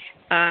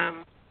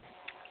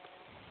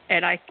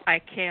 And I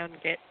can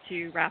get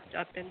too wrapped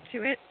up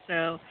into it.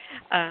 So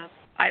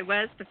I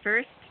was the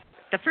first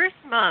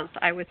month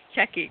I was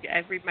checking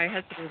my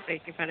husband was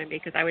making fun of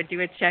me because I would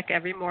do a check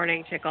every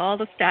morning, check all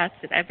the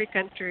stats in every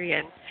country,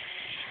 and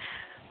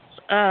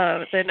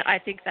then I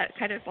think that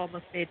kind of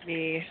almost made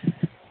me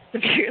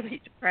severely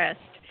depressed.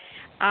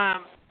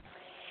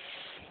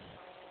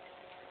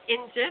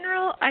 In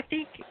general, I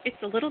think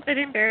it's a little bit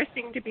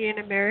embarrassing to be an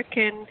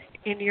American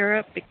in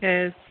Europe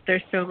because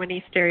there's so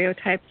many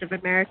stereotypes of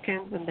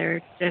Americans and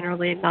they're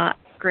generally not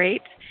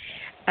great.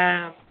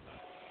 But,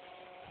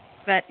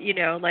 you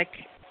know, like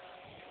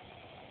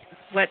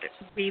what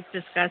we've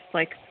discussed,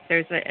 like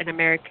there's an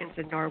Americans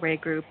in Norway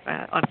group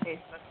on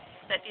Facebook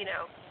that, you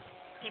know,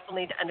 people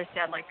need to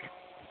understand, like,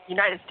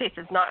 United States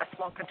is not a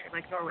small country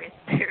like Norway. It's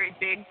a very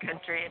big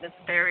country, and it's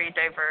very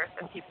diverse,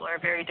 and people are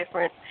very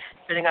different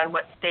depending on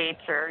what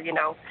states or, you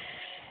know,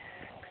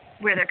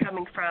 where they're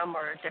coming from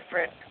or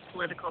different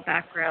political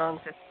backgrounds.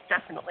 It's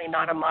definitely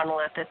not a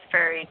monolith. It's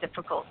very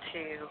difficult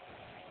to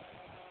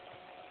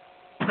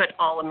put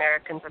all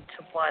Americans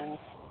into one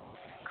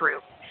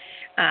group.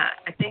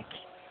 I think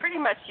pretty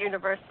much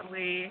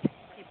universally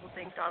people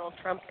think Donald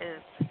Trump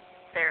is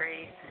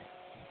very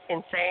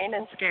insane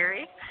and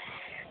scary.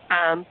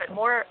 But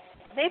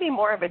maybe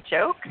more of a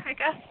joke, I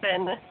guess,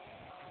 than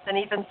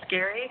even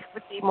scary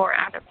would be more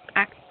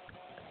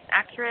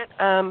accurate.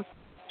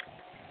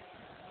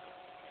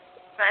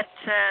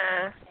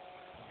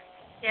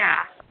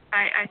 Yeah,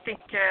 I think,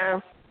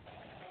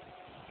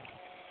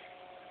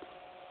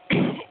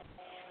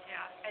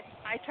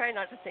 I try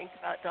not to think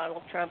about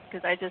Donald Trump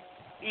because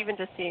even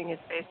just seeing his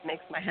face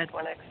makes my head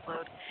want to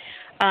explode.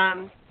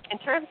 In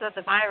terms of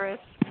the virus,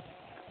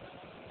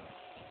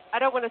 I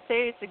don't want to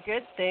say it's a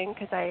good thing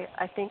because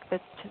I think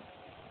that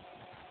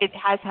it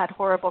has had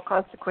horrible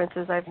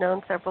consequences. I've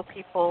known several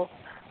people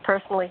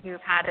personally who've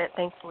had it.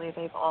 Thankfully,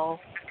 they've all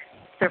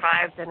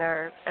survived and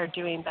are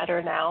doing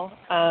better now.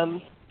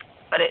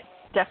 But it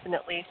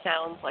definitely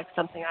sounds like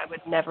something I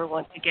would never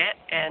want to get,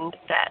 and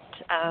that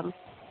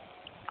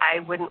I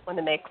wouldn't want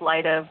to make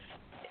light of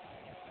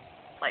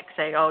like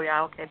saying, oh,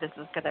 yeah, okay, this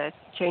is going to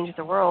change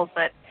the world.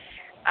 But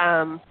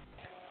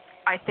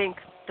I think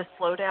the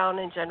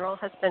slowdown in general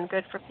has been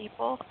good for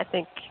people. I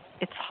think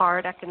it's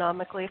hard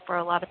economically for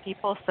a lot of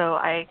people, so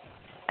I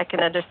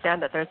can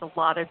understand that there's a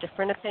lot of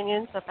different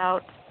opinions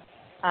about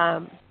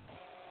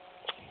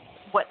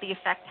what the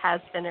effect has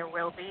been or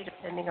will be,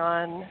 depending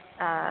on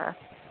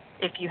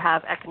if you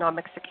have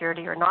economic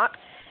security or not.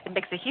 It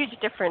makes a huge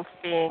difference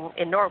being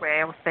in Norway,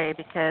 I will say,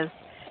 because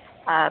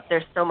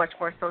there's so much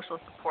more social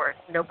support.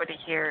 Nobody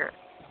here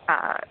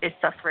is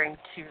suffering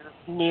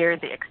to near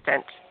the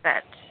extent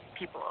that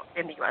people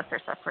in the U.S.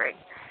 are suffering.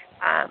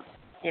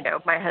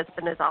 My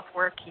husband is off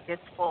work. He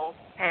gets full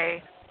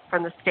pay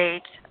from the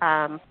state.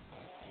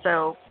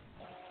 So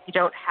you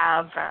don't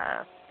have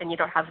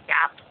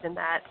gaps in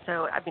that.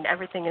 So,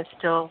 everything is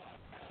still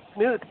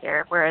smooth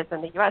here, whereas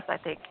in the U.S., I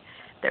think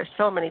there's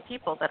so many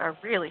people that are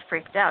really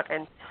freaked out.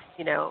 And,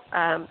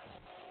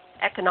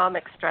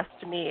 economic stress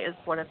to me is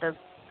one of the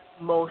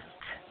most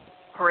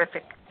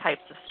horrific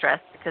types of stress,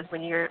 because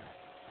when you're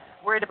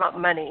worried about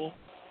money,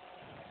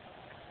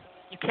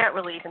 you can't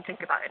really even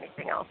think about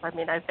anything else.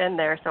 I've been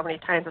there so many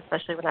times,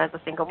 especially when I was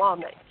a single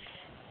mom, that,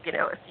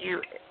 if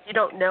you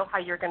don't know how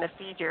you're going to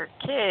feed your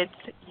kids,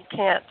 you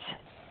can't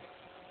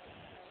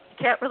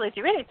really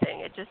do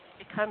anything. It just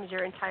becomes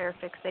your entire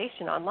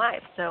fixation on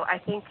life. So I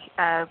think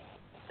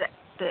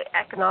the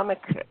economic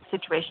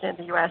situation in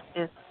the U.S.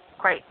 is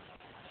quite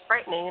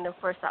frightening, and of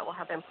course that will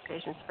have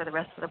implications for the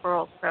rest of the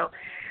world. So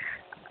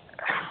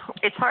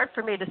it's hard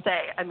for me to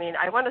say.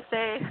 I want to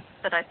say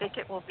that I think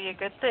it will be a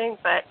good thing,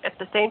 but at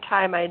the same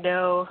time, I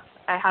know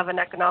I have an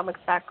economics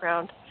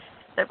background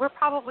that we're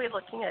probably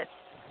looking at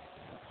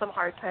some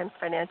hard times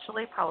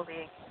financially,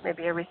 probably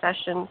maybe a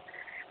recession,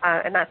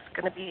 and that's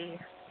going to be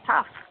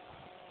tough,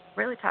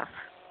 really tough.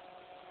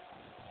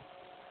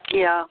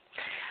 Yeah.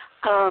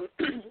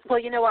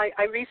 Well,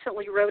 I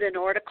recently wrote an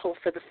article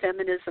for the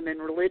Feminism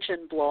and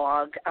Religion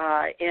blog,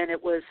 and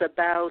it was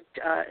about,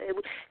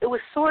 it was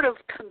sort of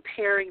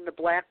comparing the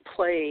Black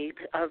Plague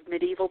of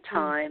medieval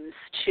times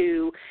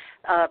to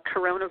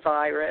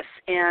coronavirus.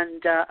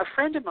 And a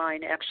friend of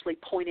mine actually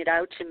pointed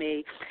out to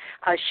me,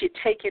 she'd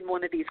taken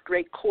one of these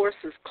great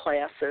courses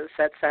classes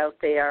that's out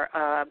there.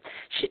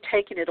 She'd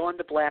taken it on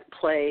the Black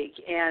Plague,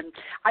 and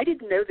I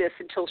didn't know this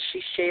until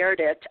she shared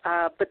it,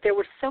 but there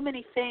were so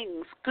many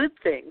things, good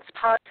things,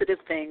 positive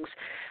things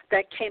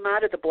that came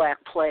out of the Black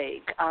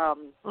Plague.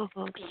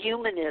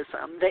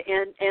 Humanism, the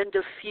end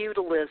of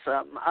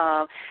feudalism,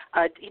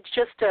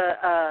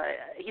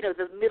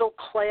 the middle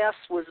class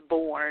was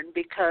born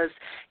because,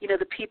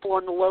 the people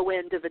on the low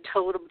end of the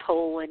totem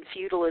pole in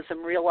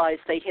feudalism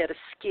realized they had a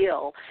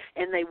skill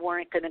and they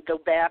weren't going to go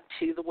back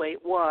to the way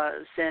it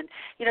was. And,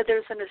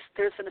 there's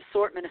an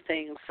assortment of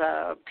things.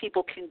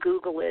 People can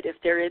Google it if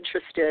they're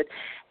interested.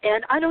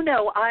 And I don't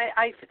know,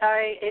 I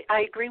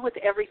agree with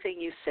everything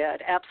you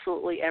said,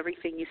 absolutely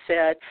everything you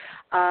said.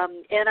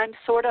 And I'm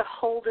sort of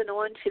holding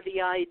on to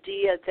the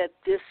idea that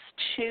this,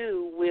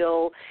 too,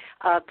 will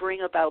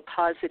bring about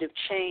positive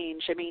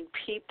change.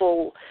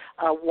 People,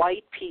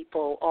 white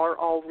people, are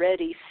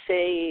already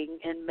saying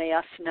in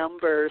mass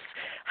numbers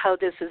how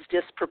this is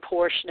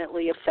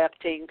disproportionately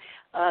affecting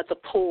the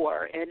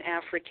poor and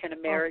African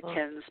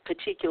Americans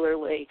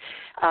particularly.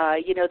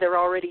 They're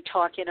already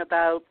talking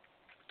about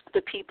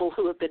the people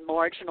who have been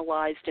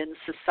marginalized in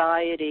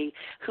society,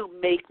 who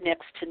make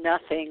next to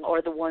nothing,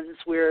 are the ones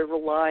we're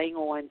relying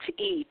on to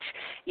eat.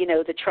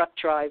 The truck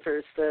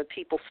drivers, the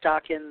people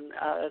stocking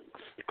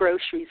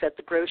groceries at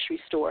the grocery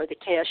store, the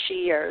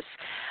cashiers.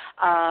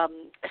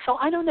 So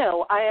I don't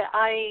know.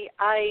 I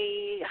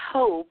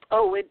hope.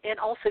 Oh, and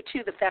also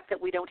too the fact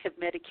that we don't have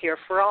Medicare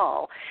for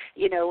all.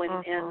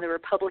 And the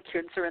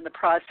Republicans are in the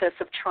process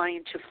of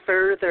trying to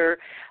further,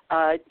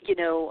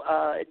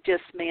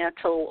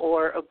 dismantle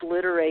or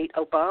obliterate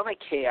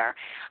Obamacare.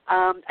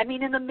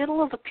 In the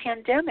middle of a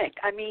pandemic,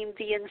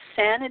 the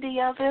insanity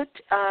of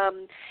it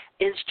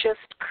is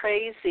just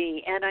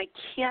crazy, and I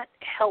can't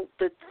help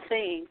but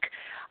think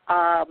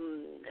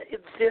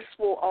this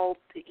will all,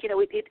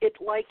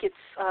 it's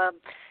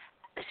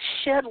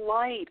shed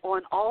light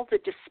on all the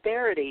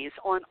disparities,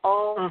 on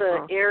all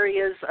the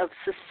areas of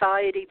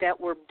society that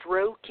were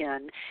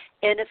broken.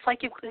 And it's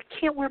like you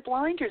can't wear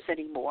blinders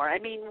anymore.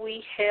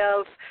 We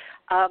have,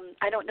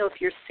 I don't know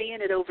if you're seeing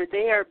it over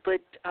there,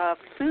 but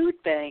food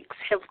banks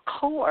have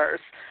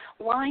cars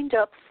lined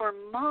up for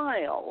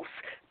miles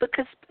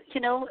because,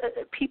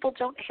 people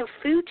don't have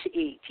food to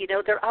eat.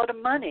 They're out of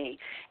money,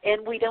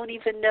 and we don't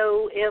even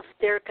know if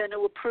they're going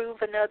to approve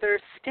another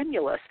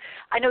stimulus.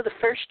 I know the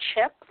first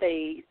check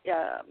they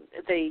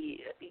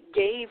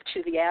gave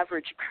to the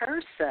average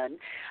person,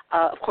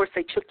 of course,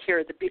 they took care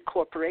of the big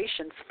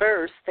corporations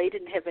first. They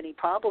didn't have any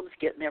problems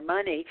getting their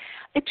money.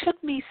 It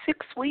took me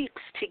 6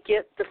 weeks to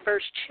get the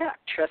first check,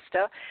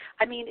 Trista.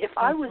 If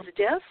I was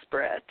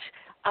desperate,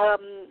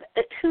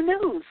 who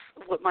knows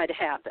what might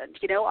have happened.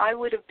 I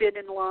would have been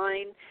in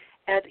line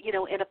at,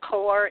 in a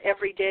car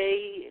every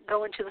day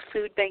going to the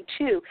food bank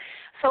too.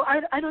 So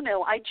I don't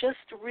know. I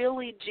just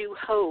really do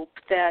hope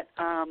that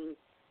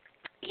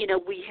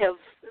we have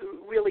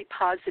really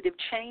positive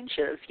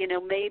changes.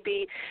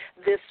 Maybe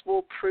this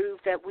will prove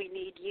that we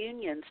need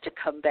unions to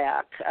come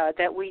back,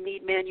 that we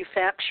need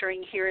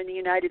manufacturing here in the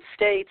United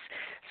States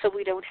so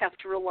we don't have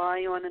to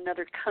rely on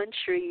another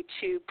country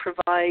to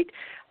provide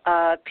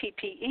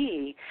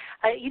PPE.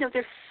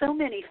 There's so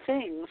many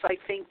things I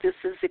think this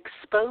is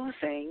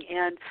exposing,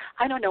 and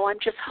I don't know, I'm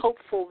just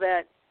hopeful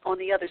that on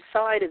the other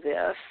side of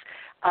this,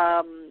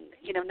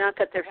 not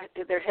that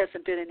there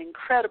hasn't been an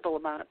incredible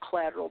amount of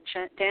collateral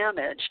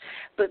damage,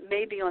 but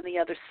maybe on the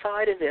other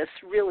side of this,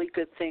 really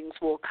good things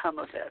will come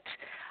of it.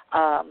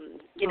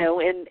 And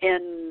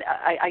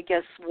I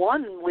guess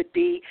one would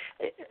be,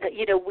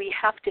 we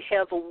have to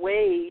have a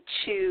way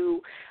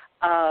to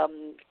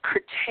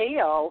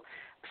curtail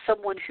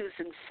someone who's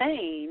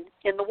insane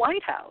in the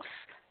White House.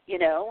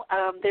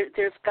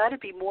 There's got to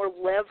be more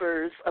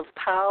levers of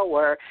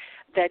power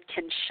that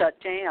can shut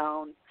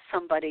down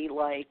somebody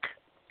like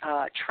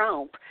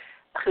Trump,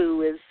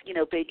 who is,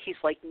 he's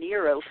like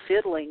Nero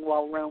fiddling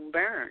while Rome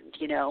burned,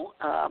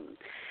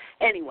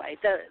 Anyway,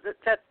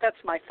 that's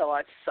my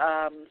thoughts.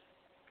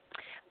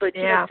 But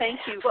thank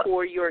you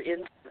for your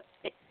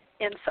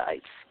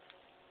insights.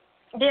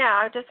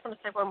 Yeah, I just want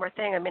to say one more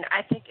thing. I mean,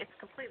 I think it's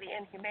completely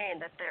inhumane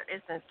that there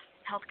isn't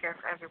health care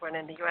for everyone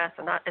in the U.S.,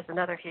 and that is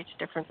another huge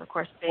difference, of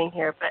course, being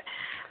here. But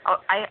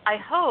I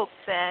hope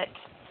that,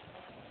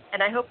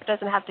 and I hope it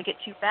doesn't have to get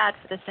too bad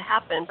for this to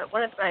happen, but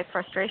one of my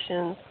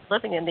frustrations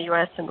living in the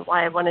U.S. and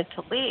why I wanted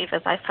to leave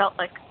is I felt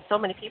like so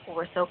many people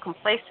were so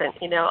complacent.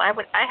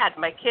 I had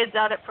my kids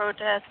out at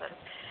protests, and,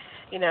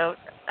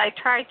 I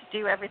tried to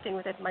do everything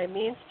within my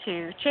means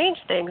to change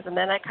things, and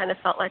then I kind of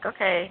felt like,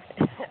 okay,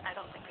 I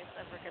don't think it's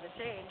ever going to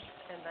change,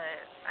 and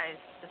I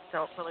just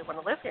don't really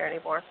want to live here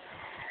anymore.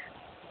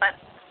 But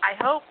I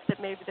hope that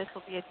maybe this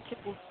will be a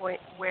tipping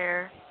point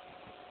where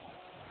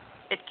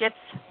it gets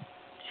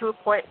to a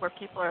point where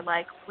people are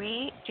like,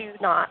 we do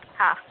not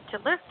have to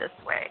live this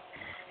way.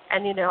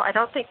 And, I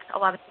don't think a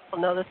lot of people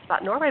know this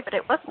about Norway, but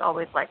it wasn't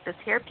always like this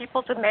here.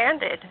 People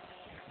demanded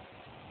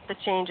the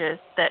changes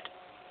that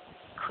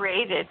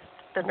created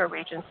the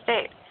Norwegian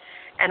state.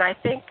 And I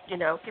think,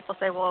 people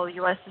say, well, the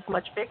U.S. is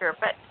much bigger.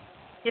 But,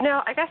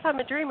 I guess I'm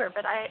a dreamer,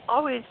 but I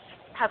always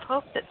have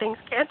hope that things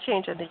can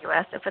change in the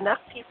U.S. if enough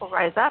people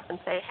rise up and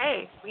say,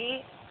 hey,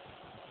 we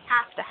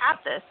have to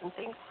have this and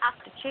things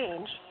have to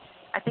change.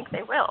 I think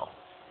they will.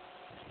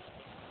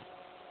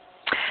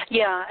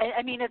 Yeah,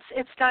 I mean,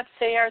 it's not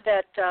fair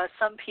that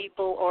some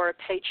people are a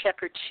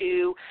paycheck or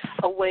two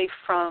away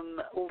from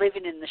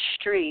living in the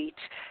street,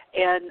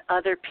 and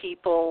other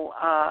people,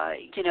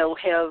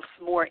 have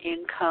more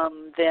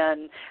income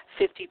than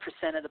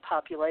 50% of the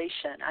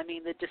population. I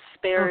mean, the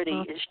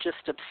disparity is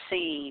just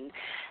obscene,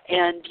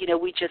 and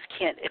we just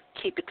can't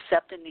keep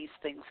accepting these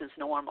things as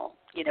normal.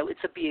 It's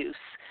abuse.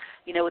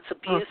 It's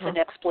abuse and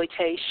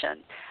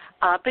exploitation.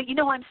 But,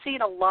 I'm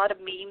seeing a lot of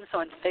memes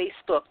on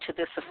Facebook to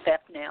this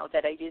effect now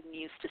that I didn't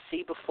used to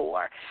see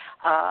before.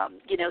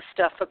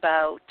 Stuff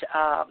about,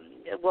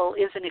 well,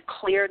 isn't it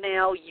clear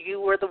now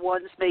you are the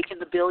ones making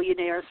the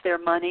billionaires their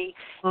money?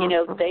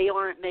 They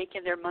aren't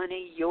making their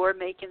money. You're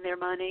making their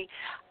money.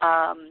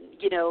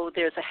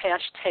 There's a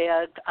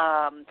hashtag,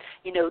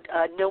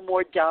 no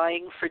more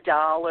dying for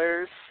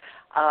dollars.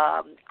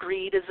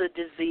 Greed is a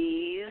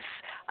disease.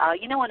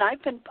 And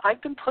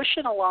I've been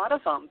pushing a lot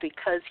of them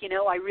because,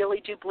 I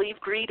really do believe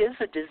greed is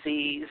a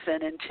disease,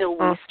 and until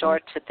we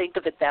start to think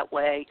of it that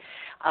way,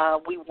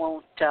 we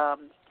won't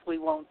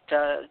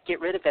get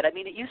rid of it. I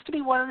mean, it used to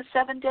be one of the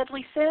 7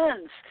 deadly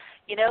sins.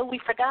 We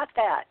forgot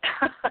that.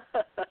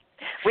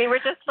 We were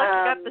just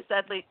looking up the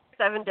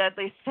 7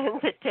 deadly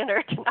sins at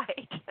dinner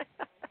tonight.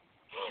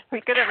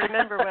 We couldn't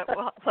remember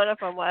what one of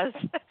them was.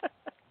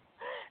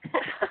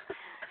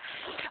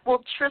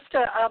 Well,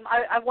 Trista,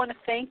 I want to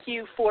thank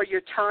you for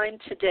your time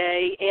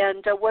today.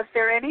 And was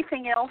there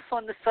anything else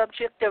on the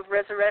subject of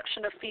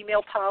resurrection of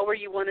female power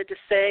you wanted to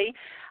say,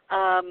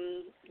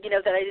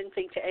 that I didn't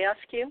think to ask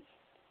you?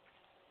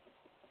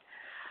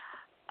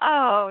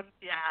 Oh,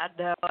 yeah,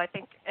 no.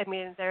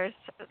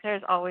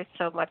 There's always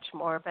so much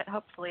more, but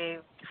hopefully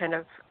kind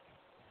of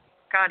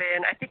got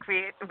in. I think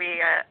we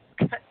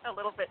got a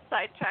little bit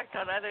sidetracked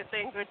on other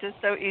things, which is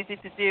so easy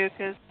to do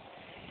because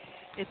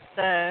it's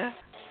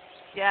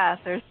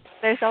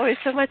there's always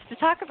so much to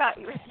talk about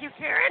with you,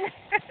 Karen.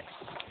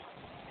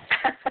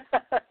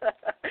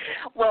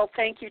 Well,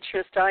 thank you,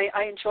 Trista.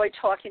 I enjoyed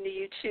talking to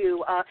you,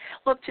 too.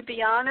 Look, to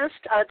be honest,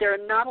 there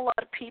are not a lot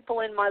of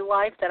people in my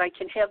life that I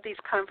can have these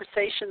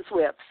conversations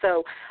with,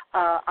 so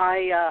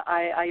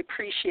I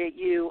appreciate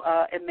you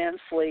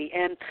immensely.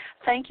 And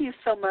thank you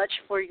so much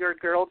for your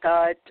Girl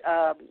God,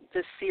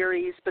 this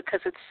series, because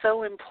it's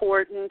so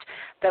important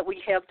that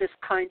we have this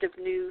kind of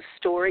new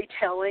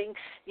storytelling,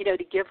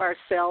 to give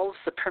ourselves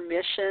the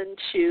permission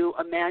to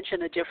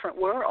imagine a different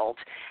world.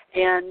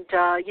 And,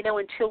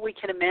 until we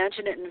can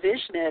imagine it and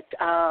vision it,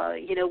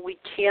 we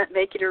can't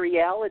make it a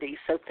reality.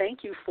 So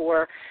thank you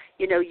for,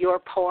 your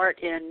part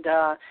in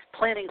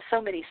planting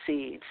so many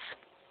seeds.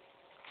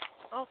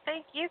 Well,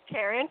 thank you,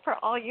 Karen, for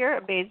all your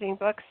amazing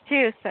books,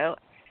 too. So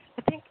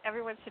I think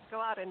everyone should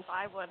go out and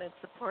buy one in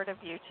support of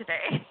you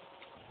today.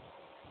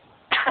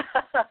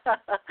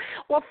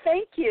 Well,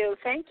 thank you,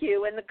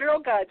 and the Girl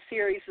God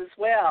series as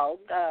well.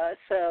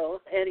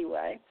 So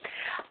anyway,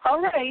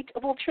 all right.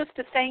 Well,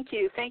 Trista, thank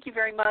you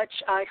very much.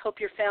 I hope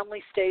your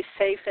family stays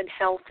safe and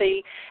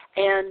healthy,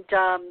 and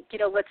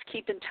let's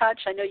keep in touch.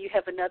 I know you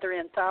have another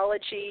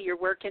anthology you're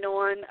working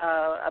on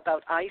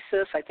about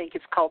Isis. I think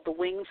it's called The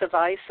Wings of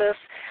Isis.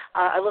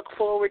 I look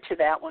forward to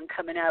that one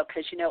coming out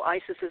because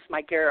Isis is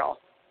my girl.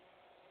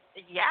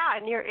 Yeah,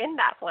 and you're in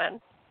that one.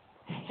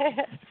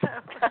 So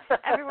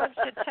everyone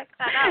should check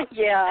that out.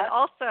 Yeah. And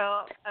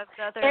also,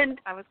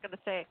 I was going to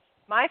say,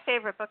 my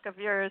favorite book of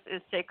yours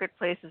is Sacred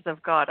Places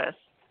of Goddess.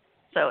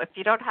 So if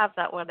you don't have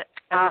that one,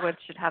 everyone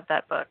should have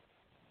that book.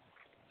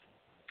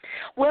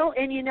 Well,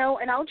 and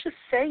I'll just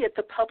say it,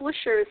 the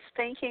publisher is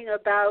thinking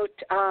about,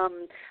 I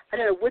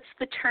don't know, what's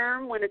the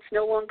term when it's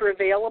no longer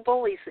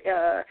available?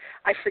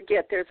 I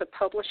forget, there's a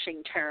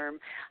publishing term.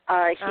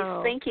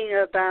 He's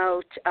thinking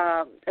about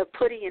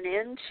putting an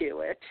end to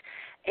it.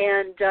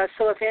 And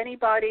so if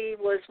anybody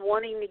was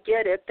wanting to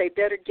get it, they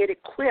better get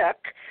it quick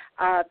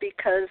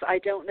because I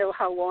don't know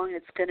how long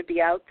it's going to be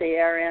out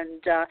there.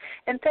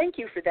 And thank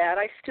you for that.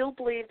 I still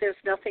believe there's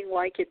nothing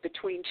like it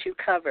between two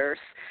covers.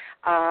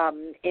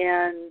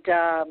 And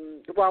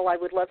while I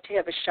would love to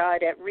have a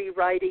shot at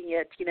rewriting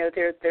it,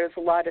 there's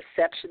a lot of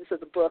sections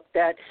of the book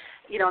that,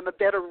 I'm a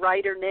better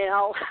writer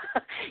now.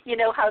 You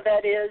know how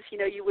that is.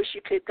 You wish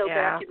you could go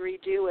back and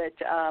redo it.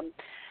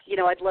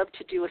 I'd love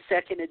to do a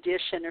second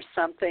edition or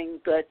something,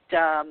 but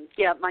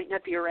it might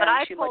not be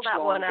around too much longer. But I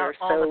pull that one out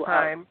all the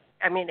time.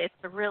 I mean, it's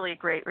a really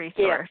great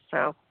resource.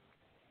 Yeah. So,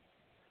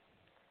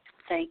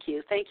 thank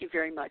you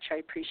very much. I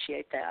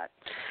appreciate that.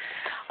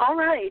 All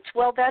right.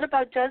 Well, that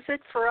about does it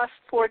for us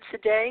for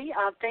today.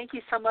 Thank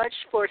you so much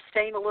for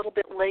staying a little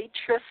bit late,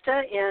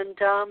 Trista. And,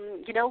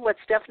 let's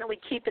definitely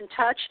keep in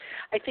touch.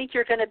 I think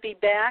you're going to be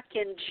back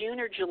in June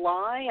or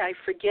July. I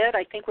forget.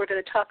 I think we're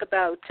going to talk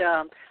about,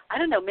 I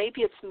don't know,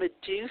 maybe it's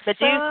Medusa.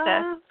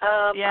 Medusa.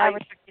 We're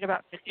talking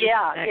about Medusa.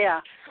 Yeah.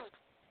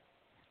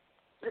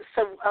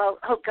 So,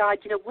 oh God,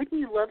 wouldn't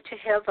you love to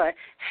have a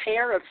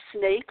hair of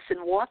snakes and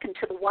walk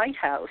into the White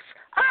House?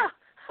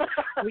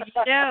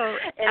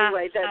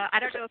 Anyway, I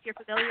don't know if you're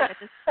familiar with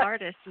this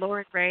artist,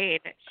 Lauren Rain.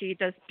 She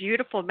does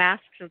beautiful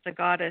masks of the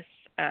goddess.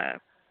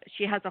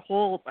 She has a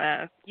whole,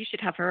 you should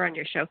have her on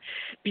your show,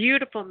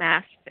 beautiful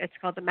masks. It's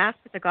called the Mask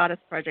of the Goddess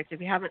Project. If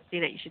you haven't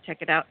seen it, you should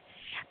check it out.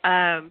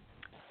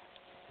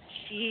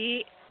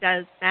 She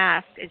does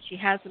masks, and she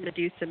has a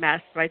Medusa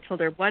mask. So I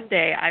told her, one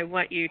day I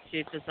want you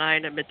to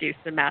design a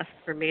Medusa mask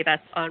for me.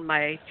 That's on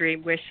my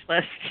dream wish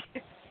list.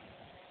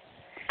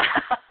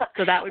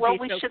 So that would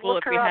be so cool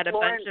if we had a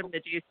bunch of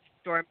Medusa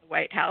storm the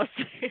White House.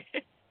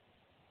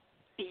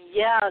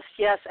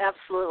 Yes,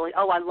 absolutely.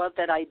 Oh, I love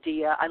that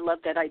idea.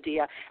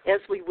 As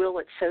we will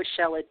it, so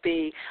shall it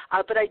be.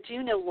 But I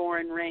do know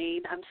Lauren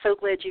Rain. I'm so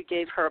glad you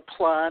gave her a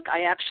plug.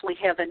 I actually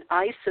have an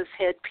Isis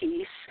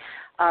headpiece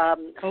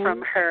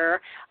from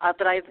her,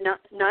 but I have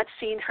not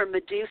seen her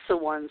Medusa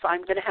ones.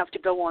 I'm going to have to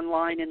go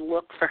online and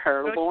look for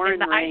her. Lauren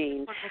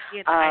Rain. The Isis one will be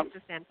in the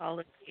Isis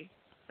anthology.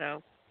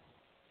 So.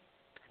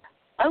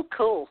 Oh,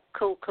 cool.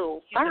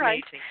 She's all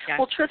right. Amazing. Yeah.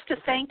 Well, Trista,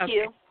 thank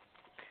you.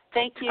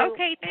 Thank you.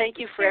 Okay, thank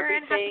you for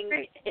Sharon. everything. Have a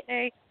great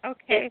day.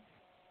 Okay.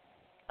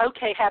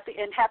 Okay,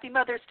 happy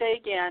Mother's Day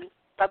again.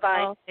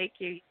 Bye-bye. Oh, thank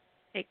you.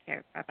 Take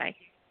care. Bye-bye.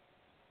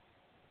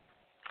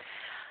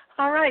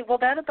 All right. Well,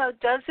 that about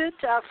does it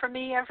for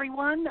me,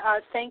 everyone.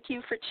 Thank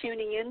you for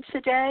tuning in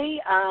today.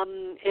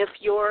 If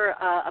you're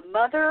a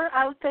mother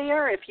out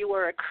there, if you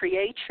are a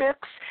creatrix,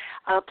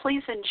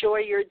 please enjoy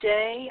your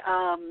day.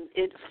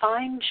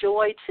 Find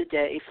joy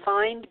today.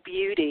 Find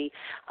beauty.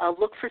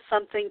 Look for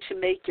something to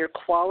make your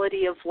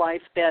quality of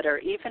life better,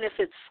 even if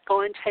it's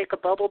go and take a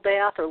bubble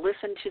bath or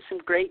listen to some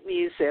great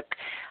music.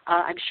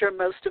 I'm sure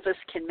most of us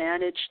can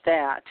manage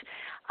that.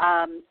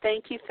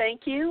 Thank you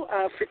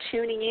for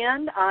tuning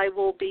in. I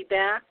will be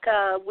back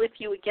with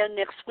you again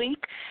next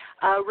week.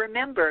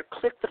 Remember,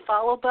 click the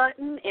follow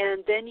button,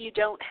 and then you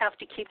don't have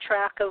to keep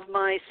track of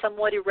my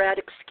somewhat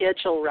erratic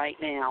schedule right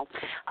now.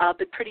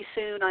 But pretty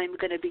soon I'm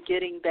going to be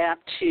getting back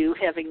to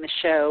having the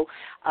show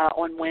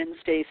on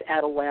Wednesdays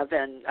at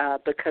 11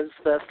 because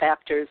the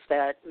factors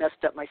that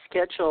messed up my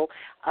schedule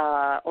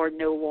are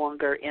no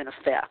longer in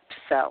effect.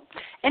 So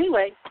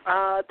anyway,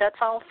 that's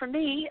all for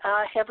me.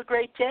 Have a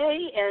great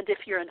day, and if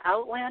you're an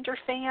Outlander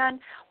fan,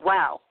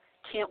 wow,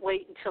 can't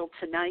wait until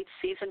tonight's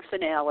season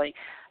finale.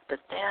 But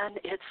then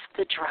it's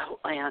the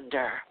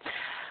Droughtlander.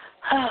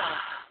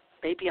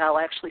 Maybe I'll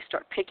actually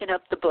start picking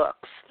up the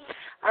books.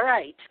 All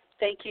right.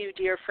 Thank you,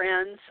 dear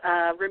friends.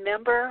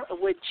 Remember,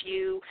 what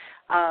you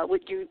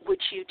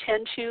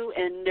tend to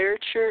and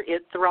nurture,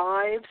 it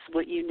thrives.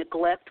 What you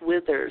neglect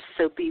withers.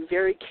 So be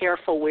very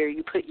careful where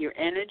you put your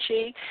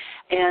energy.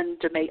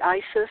 And may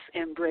Isis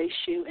embrace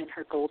you in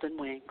her golden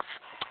wings.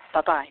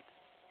 Bye-bye.